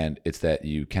 And it's that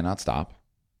you cannot stop.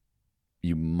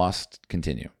 You must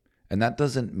continue. And that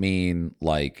doesn't mean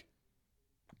like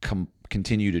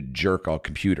continue to jerk a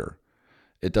computer.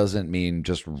 It doesn't mean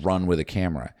just run with a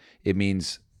camera. It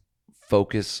means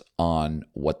focus on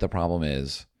what the problem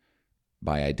is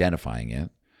by identifying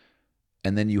it.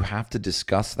 And then you have to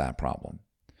discuss that problem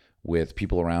with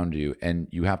people around you. And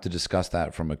you have to discuss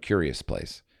that from a curious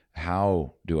place.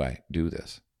 How do I do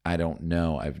this? I don't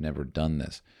know. I've never done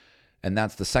this. And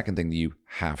that's the second thing that you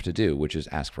have to do, which is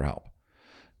ask for help.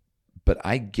 But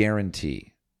I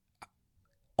guarantee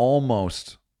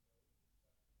almost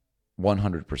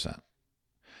 100%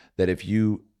 that if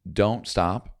you don't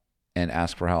stop and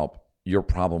ask for help, your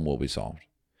problem will be solved.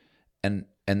 And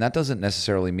that doesn't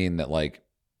necessarily mean that like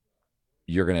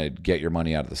you're going to get your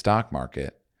money out of the stock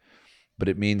market, but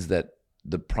it means that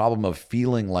the problem of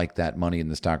feeling like that money in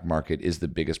the stock market is the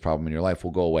biggest problem in your life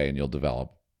will go away, and you'll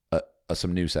develop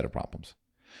some new set of problems.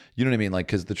 You know what I mean? Like,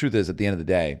 because the truth is, at the end of the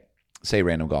day, say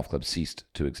Random Golf Club ceased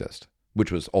to exist,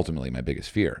 which was ultimately my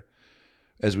biggest fear.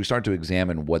 As we start to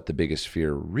examine what the biggest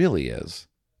fear really is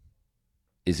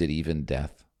it even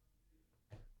death?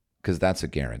 Because that's a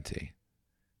guarantee.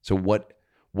 So what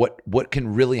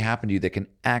can really happen to you that can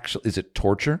actually, is it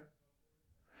torture?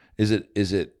 Is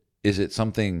it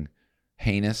something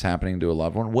heinous happening to a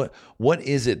loved one? What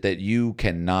is it that you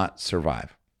cannot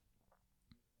survive?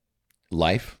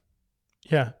 Life?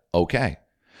 Yeah. Okay.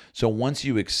 So once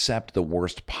you accept the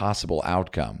worst possible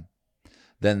outcome,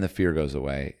 then the fear goes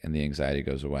away and the anxiety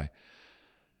goes away.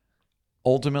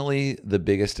 Ultimately, the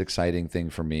biggest exciting thing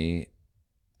for me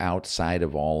outside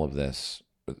of all of this,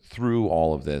 through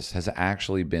all of this, has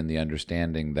actually been the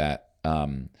understanding that, I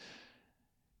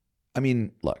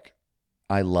mean, look,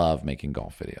 I love making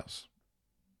golf videos,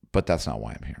 but that's not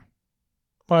why I'm here.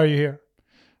 Why are you here?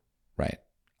 Right.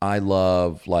 I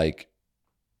love like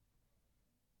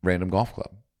Random Golf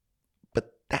Club,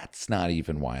 but that's not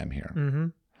even why I'm here. Mm-hmm.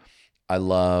 I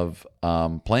love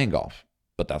playing golf,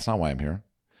 but that's not why I'm here.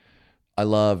 I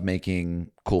love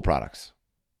making cool products.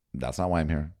 That's not why I'm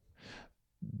here.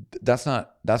 That's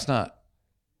not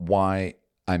why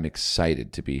I'm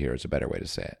excited to be here. Is a better way to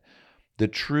say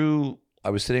it. I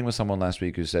was sitting with someone last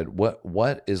week who said,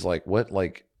 what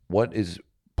is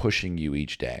pushing you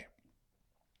each day?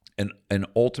 And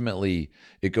ultimately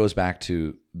it goes back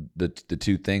to the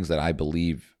two things that I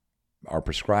believe are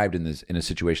prescribed in a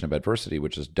situation of adversity,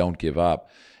 which is don't give up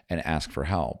and ask for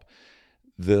help.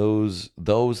 Those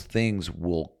things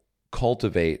will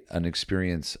cultivate an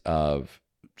experience of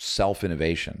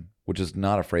self-innovation, which is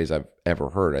not a phrase I've ever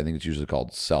heard. I think it's usually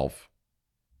called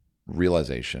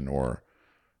self-realization, or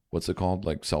what's it called?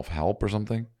 Like self-help or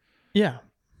something? Yeah.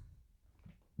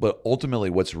 But ultimately,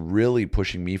 what's really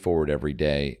pushing me forward every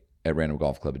day at Random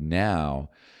Golf Club now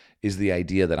is the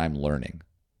idea that I'm learning.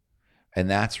 And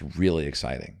that's really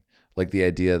exciting. Like the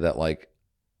idea that like,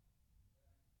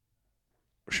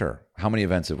 sure, how many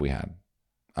events have we had?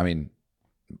 I mean,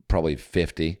 probably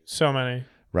 50. So many.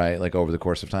 Right? Like over the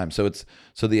course of time. So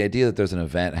the idea that there's an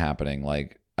event happening,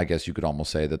 like I guess you could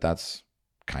almost say that that's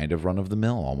kind of run of the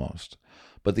mill almost.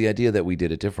 But the idea that we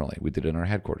did it differently. We did it in our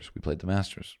headquarters. We played the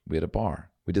Masters. We had a bar.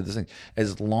 We did this thing.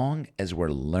 As long as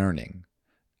we're learning,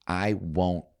 I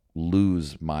won't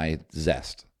lose my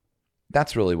zest.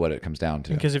 That's really what it comes down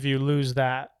to. Because if you lose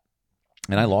that.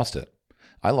 And I lost it.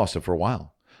 I lost it for a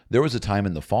while. There was a time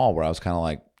in the fall where I was kind of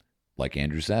like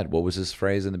Andrew said, what was his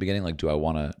phrase in the beginning? Like, do I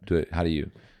want to do it? How do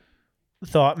you?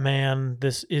 Thought, man,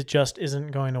 just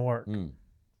isn't going to work.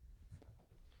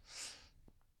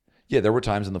 Yeah, there were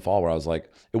times in the fall where I was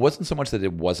like, it wasn't so much that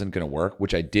it wasn't going to work,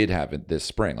 which I did have it this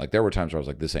spring. Like there were times where I was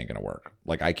like, this ain't going to work.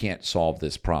 Like I can't solve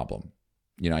this problem.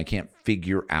 I can't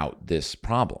figure out this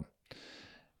problem.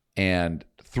 And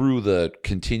through the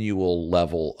continual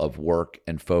level of work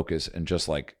and focus and just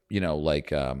like,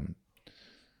 my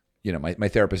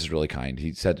therapist is really kind.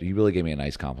 He really gave me a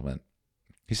nice compliment.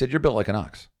 He said, you're built like an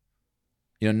ox.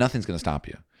 Nothing's going to stop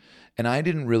you. And I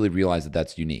didn't really realize that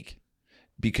that's unique,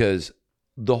 because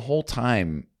the whole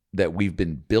time that we've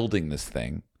been building this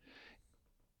thing,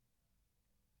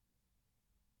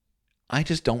 I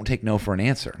just don't take no for an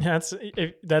answer. Yeah,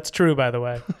 that's true, by the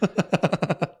way.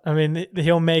 I mean,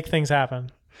 he'll make things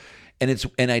happen. And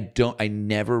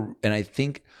I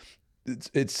think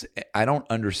I don't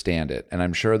understand it. And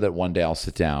I'm sure that one day I'll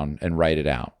sit down and write it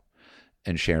out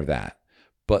and share that.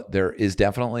 But there is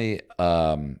definitely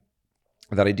that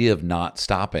idea of not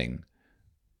stopping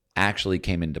actually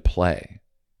came into play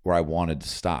where I wanted to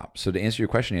stop. So to answer your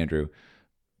question, Andrew,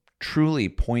 truly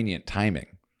poignant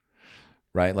timing,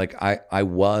 right? Like I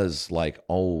was like,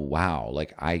 oh wow,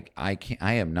 like I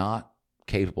am not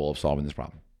capable of solving this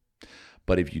problem.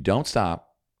 But if you don't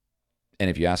stop and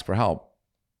if you ask for help,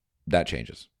 that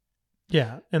changes.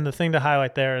 Yeah. And the thing to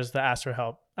highlight there is the ask for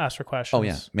help, ask for questions. Oh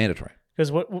yeah, mandatory.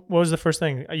 Because what was the first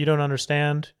thing? You don't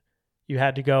understand. You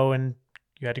had to go and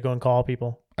call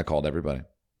people. I called everybody.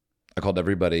 I called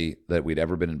everybody that we'd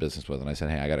ever been in business with, and I said,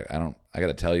 "Hey, I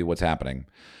gotta tell you what's happening."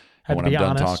 And when I'm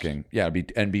done talking,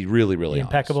 be really, really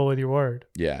impeccable with your word.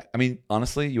 Yeah, I mean,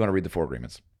 honestly, you want to read the 4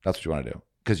 agreements. That's what you want to do,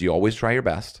 because you always try your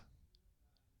best.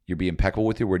 You be impeccable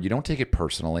with your word. You don't take it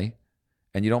personally,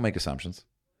 and you don't make assumptions.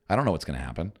 I don't know what's going to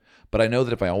happen, but I know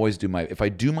that if I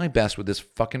do my best with this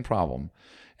fucking problem,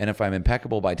 and if I'm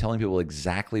impeccable by telling people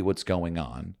exactly what's going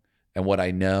on and what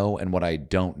I know and what I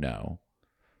don't know,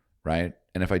 right?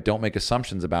 And if I don't make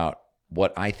assumptions about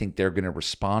what I think they're going to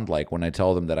respond like when I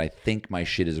tell them that I think my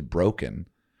shit is broken,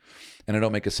 and I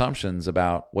don't make assumptions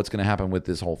about what's going to happen with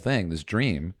this whole thing, this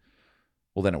dream,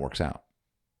 well, then it works out.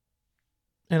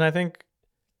 And I think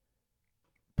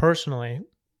personally,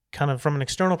 kind of from an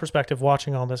external perspective,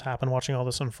 watching all this happen, watching all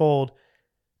this unfold,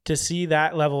 to see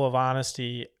that level of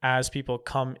honesty as people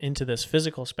come into this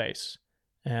physical space,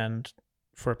 and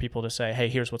for people to say, hey,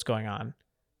 here's what's going on,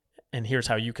 and here's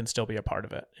how you can still be a part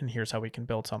of it, and here's how we can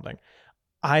build something.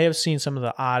 I have seen some of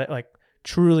the odd, like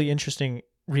truly interesting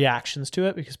reactions to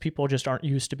it, because people just aren't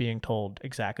used to being told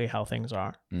exactly how things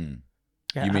are. Mm.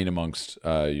 Yeah. You mean amongst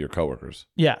your coworkers?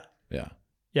 Yeah. Yeah.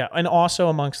 Yeah. And also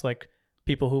amongst like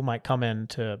people who might come in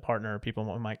to partner, people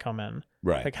who might come in.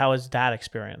 Right. Like, how has that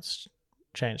experience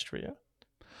changed for you?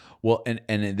 Well,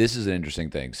 and this is an interesting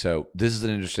thing. So this is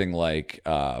an interesting, like,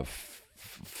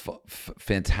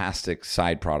 fantastic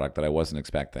side product that I wasn't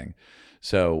expecting.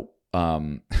 So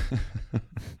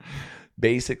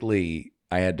basically,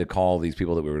 I had to call these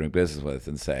people that we were doing business with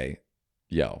and say,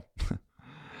 "Yo,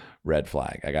 red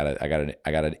flag. I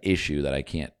got an issue that I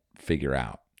can't figure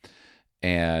out."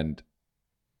 And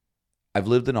I've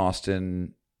lived in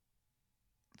Austin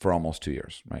for almost 2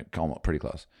 years, right? Pretty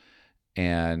close.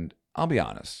 And I'll be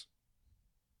honest,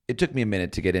 it took me a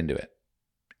minute to get into it.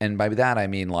 And by that, I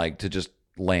mean like to just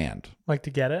land. Like to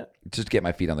get it? Just get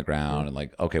my feet on the ground and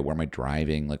like, okay, where am I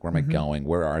driving? Like, where am I going?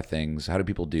 Where are things? How do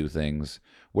people do things?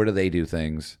 Where do they do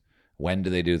things? When do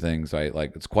they do things?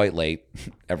 Like, it's quite late.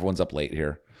 Everyone's up late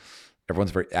here.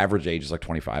 Everyone's average age is like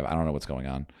 25. I don't know what's going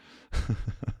on.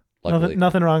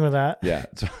 Nothing wrong with that. Yeah.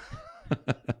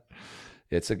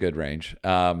 It's a good range.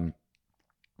 And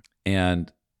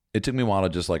it took me a while to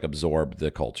just like absorb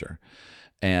the culture.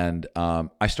 And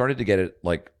I started to get it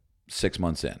like 6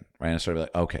 months in, right? And I started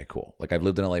like, okay, cool. Like, I've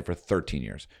lived in LA for 13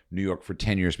 years, New York for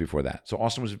 10 years before that. So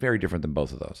Austin was very different than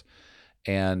both of those.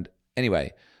 And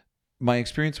anyway, my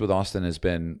experience with Austin has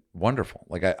been wonderful.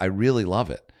 Like, I really love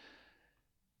it.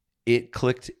 It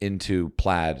clicked into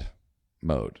plaid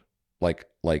mode. Like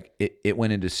it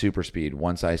went into super speed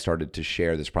once I started to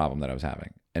share this problem that I was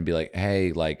having and be like,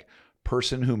 hey, like,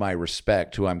 person whom I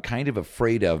respect, who I'm kind of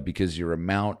afraid of because your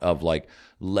amount of like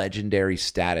legendary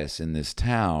status in this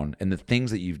town and the things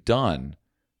that you've done,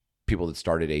 people that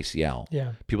started ACL,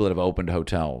 people that have opened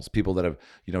hotels, people that have,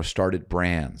 started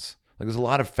brands. Like, there's a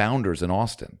lot of founders in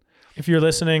Austin. If you're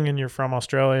listening and you're from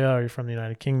Australia or you're from the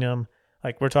United Kingdom,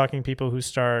 like, we're talking people who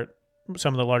start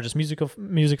some of the largest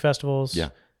music festivals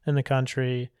in the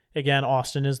country. Again,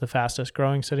 Austin is the fastest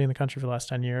growing city in the country for the last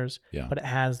 10 years, but it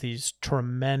has these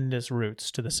tremendous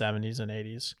roots to the 70s and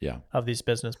 80s of these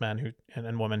businessmen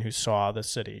and women who saw the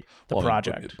city,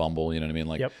 project. Bumble, you know what I mean?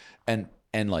 Like,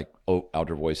 and like,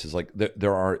 Outer Voices, like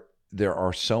there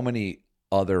are so many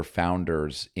other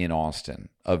founders in Austin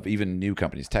of even new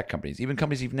companies, tech companies, even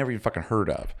companies you've never even fucking heard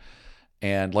of.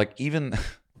 And like, even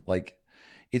like,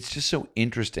 it's just so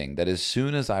interesting that as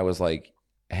soon as I was like,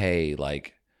 hey,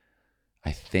 like,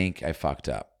 I think I fucked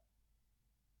up,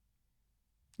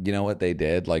 you know what they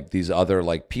did? Like these other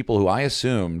like people who I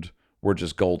assumed were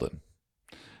just golden.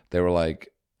 They were like,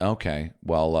 okay,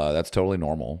 well, that's totally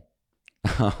normal.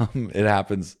 It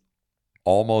happens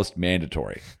almost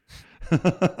mandatory.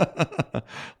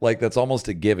 Like that's almost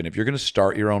a given. If you're going to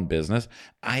start your own business,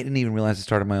 I didn't even realize I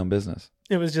started my own business.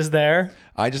 It was just there.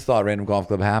 I just thought Random Golf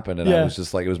Club happened, and I Yeah. was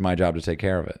just like, it was my job to take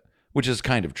care of it, which is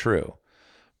kind of true.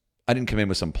 I didn't come in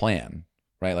with some plan,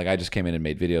 right? Like I just came in and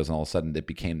made videos, and all of a sudden it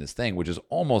became this thing, which is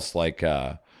almost like,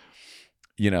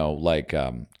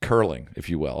 curling, if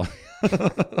you will. You know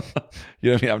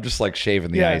what I mean? I'm just like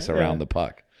shaving the Yeah, ice around yeah. the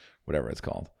puck, whatever it's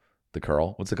called. The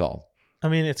curl. What's it called? I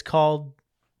mean, it's called.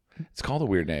 It's called a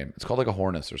weird name. It's called like a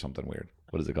hornus or something weird.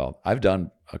 What is it called? I've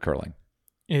done a curling.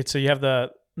 So you have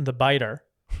the biter.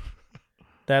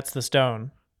 That's the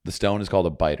stone. The stone is called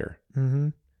a biter. Mm-hmm.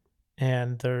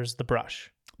 And there's the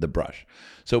brush. The brush.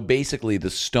 So basically, the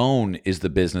stone is the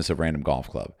business of Random Golf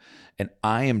Club. And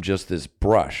I am just this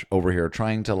brush over here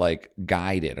trying to like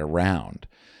guide it around.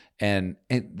 And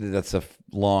that's a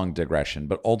long digression.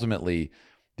 But ultimately,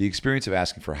 the experience of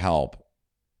asking for help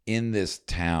in this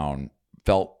town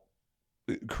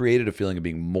created a feeling of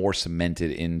being more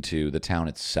cemented into the town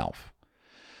itself.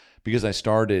 Because I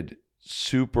started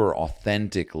super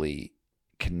authentically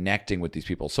connecting with these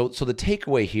people. So the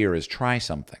takeaway here is try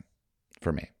something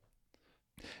for me.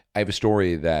 I have a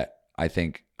story that I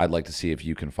think I'd like to see if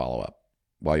you can follow up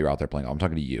while you're out there playing. I'm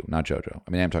talking to you, not JoJo.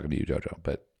 I mean, I'm talking to you, JoJo,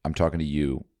 but I'm talking to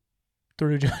you.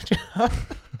 Through JoJo.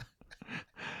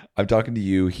 I'm talking to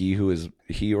you, he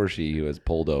or she who has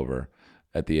pulled over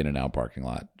at the In-N-Out parking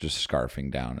lot, just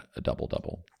scarfing down a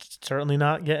double-double. Certainly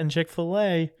not getting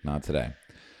Chick-fil-A. Not today.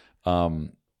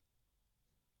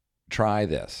 Try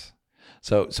this.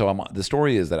 So the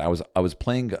story is that I was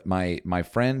playing my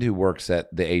friend who works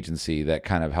at the agency that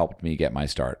kind of helped me get my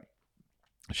start.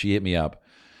 She hit me up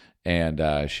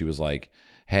and she was like,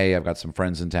 "Hey, I've got some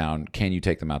friends in town. Can you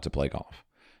take them out to play golf?"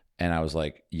 And I was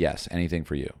like, "Yes, anything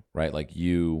for you." Right? Like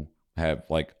you have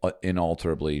like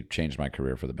inalterably changed my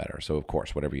career for the better. So of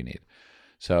course, whatever you need.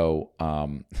 So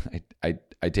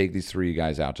I take these three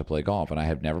guys out to play golf, and I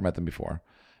have never met them before.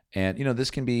 And,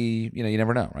 this can be, you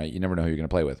never know, right? You never know who you're going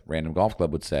to play with. Random Golf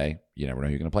Club would say, you never know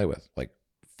who you're going to play with. Like,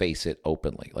 face it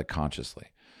openly, like consciously.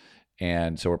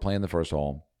 And so we're playing the first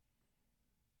hole,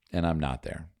 and I'm not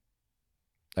there.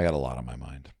 I got a lot on my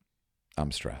mind.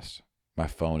 I'm stressed. My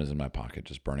phone is in my pocket,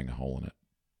 just burning a hole in it.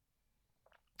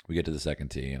 We get to the second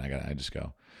tee, and I just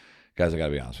go, guys, I got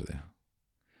to be honest with you.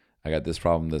 I got this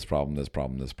problem, this problem, this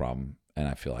problem, this problem, and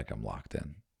I feel like I'm locked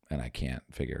in, and I can't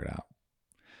figure it out.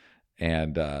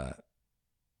 And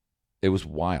it was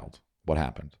wild what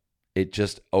happened. It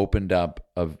just opened up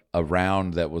a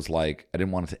round that was like, I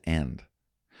didn't want it to end.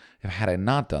 Had I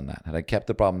not done that, had I kept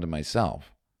the problem to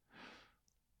myself,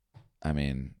 I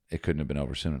mean, it couldn't have been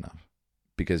over soon enough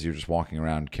because you're just walking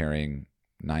around carrying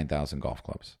 9,000 golf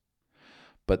clubs.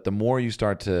 But the more you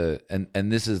start to,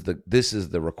 and this is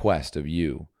the request of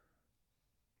you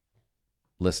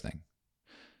listening.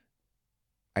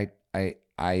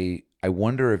 I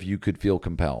wonder if you could feel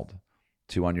compelled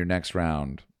to, on your next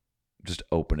round, just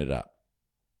open it up.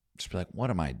 Just be like,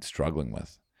 what am I struggling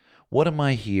with? What am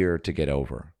I here to get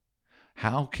over?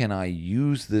 How can I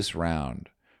use this round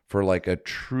for like a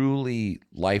truly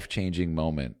life-changing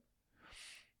moment?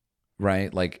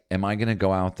 Right? Like, am I going to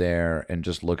go out there and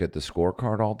just look at the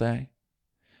scorecard all day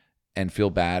and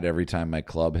feel bad every time my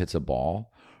club hits a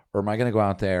ball? Or am I going to go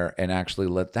out there and actually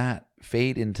let that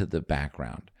fade into the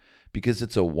background? Because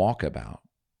it's a walkabout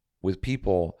with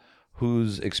people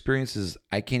whose experiences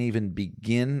I can't even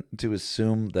begin to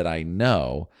assume that I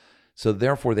know. So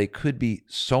therefore, they could be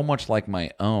so much like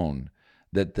my own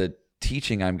that the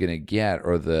teaching I'm going to get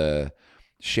or the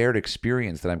shared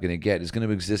experience that I'm going to get is going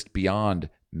to exist beyond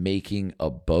making a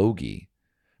bogey.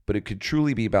 But it could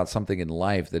truly be about something in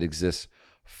life that exists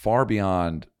far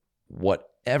beyond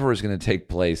whatever is going to take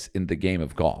place in the game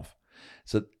of golf.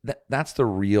 So that's the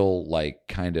real like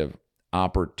kind of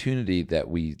opportunity that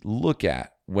we look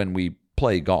at when we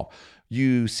play golf.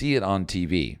 You see it on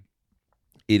TV.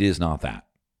 It is not that,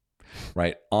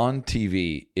 right? On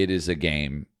TV, it is a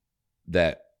game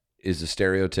that is a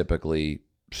stereotypically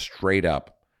straight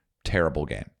up terrible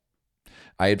game.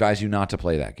 I advise you not to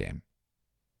play that game.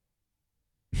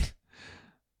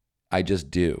 I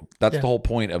just do. That's the whole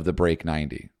point of the Break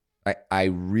 90. I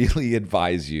really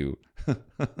advise you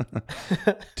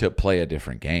to play a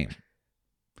different game.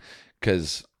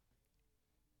 Because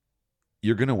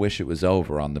you're going to wish it was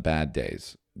over on the bad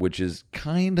days, which is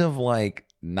kind of like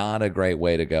not a great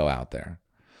way to go out there.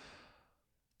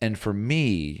 And for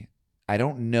me, I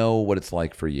don't know what it's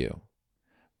like for you,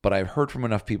 but I've heard from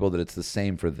enough people that it's the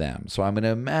same for them. So I'm going to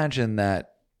imagine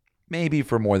that maybe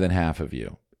for more than half of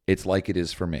you, it's like it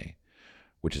is for me,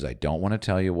 which is I don't want to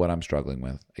tell you what I'm struggling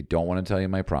with. I don't want to tell you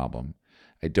my problem.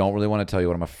 I don't really want to tell you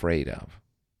what I'm afraid of.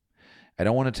 I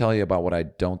don't want to tell you about what I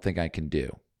don't think I can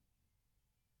do.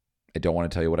 I don't want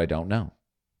to tell you what I don't know.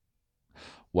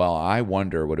 Well, I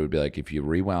wonder what it would be like if you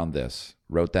rewound this,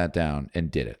 wrote that down, and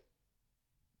did it.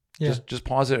 Yeah. Just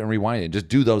pause it and rewind it. Just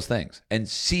do those things and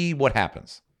see what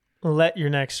happens. Let your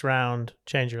next round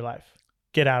change your life.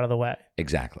 Get out of the way.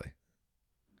 Exactly.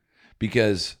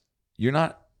 Because you're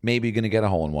not maybe going to get a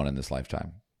hole-in-one in this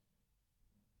lifetime.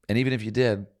 And even if you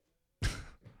did, it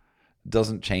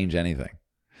doesn't change anything.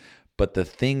 But the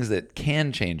things that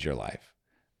can change your life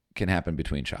can happen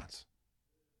between shots.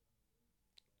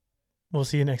 We'll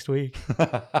see you next week. No,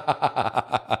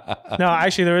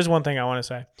 actually, there is one thing I want to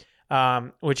say,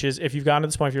 which is if you've gotten to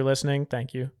this point, if you're listening,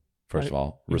 thank you. First of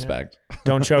all, respect.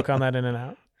 Don't choke on that in and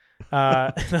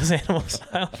out. Those animal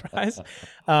style fries.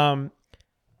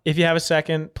 If you have a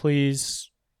second, please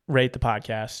rate the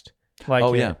podcast,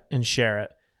 and share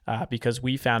it. Because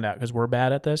we found out, because we're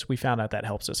bad at this, we found out that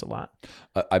helps us a lot.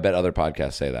 I bet other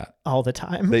podcasts say that. All the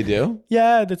time. They do?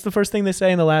 Yeah, that's the first thing they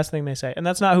say and the last thing they say. And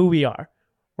that's not who we are.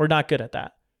 We're not good at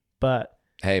that. But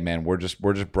hey, man, we're just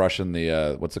brushing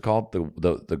the what's it called?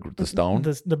 The stone?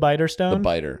 The biter stone? The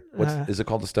biter. Is it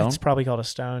called the stone? It's probably called a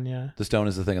stone, yeah. The stone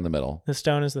is the thing in the middle. The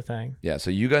stone is the thing. Yeah, so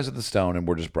you guys are the stone and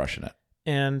we're just brushing it.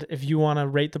 And if you want to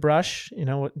rate the brush,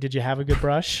 did you have a good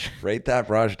brush? Rate that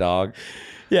brush, dog.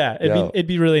 Yeah, it'd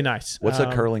be really nice. What's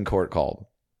a curling court called?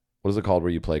 What is it called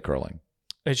where you play curling?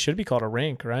 It should be called a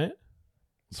rink, right?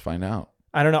 Let's find out.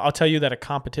 I don't know. I'll tell you that a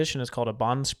competition is called a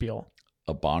Bonspiel.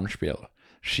 A Bonspiel.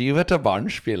 Sie wird a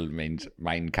Bonspiel means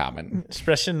mein Kamen.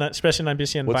 Sprechen ein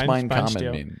bisschen. What's mein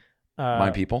Kamen mean?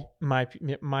 My people? Mein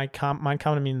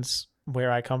Kamen means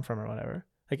where I come from or whatever.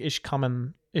 Like ich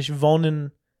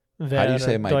wohnen How do you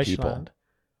say my Deutschland.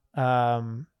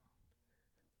 People?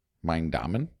 Mein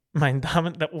Damen? Mein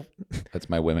Damen. That's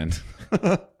my women.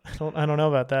 I don't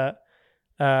know about that.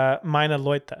 Meine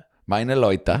Leute. Meine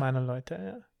Leute. Meine Leute,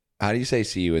 yeah. How do you say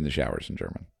see you in the showers in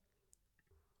German?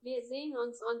 Wir sehen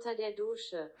uns unter der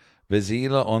Dusche. Wir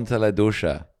sehen uns unter der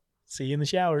Dusche. See you in the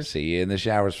showers. See you in the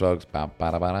showers, folks. Ba,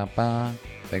 ba, da, ba, da, ba.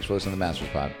 Thanks for listening to the Masters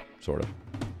Pod, sort of.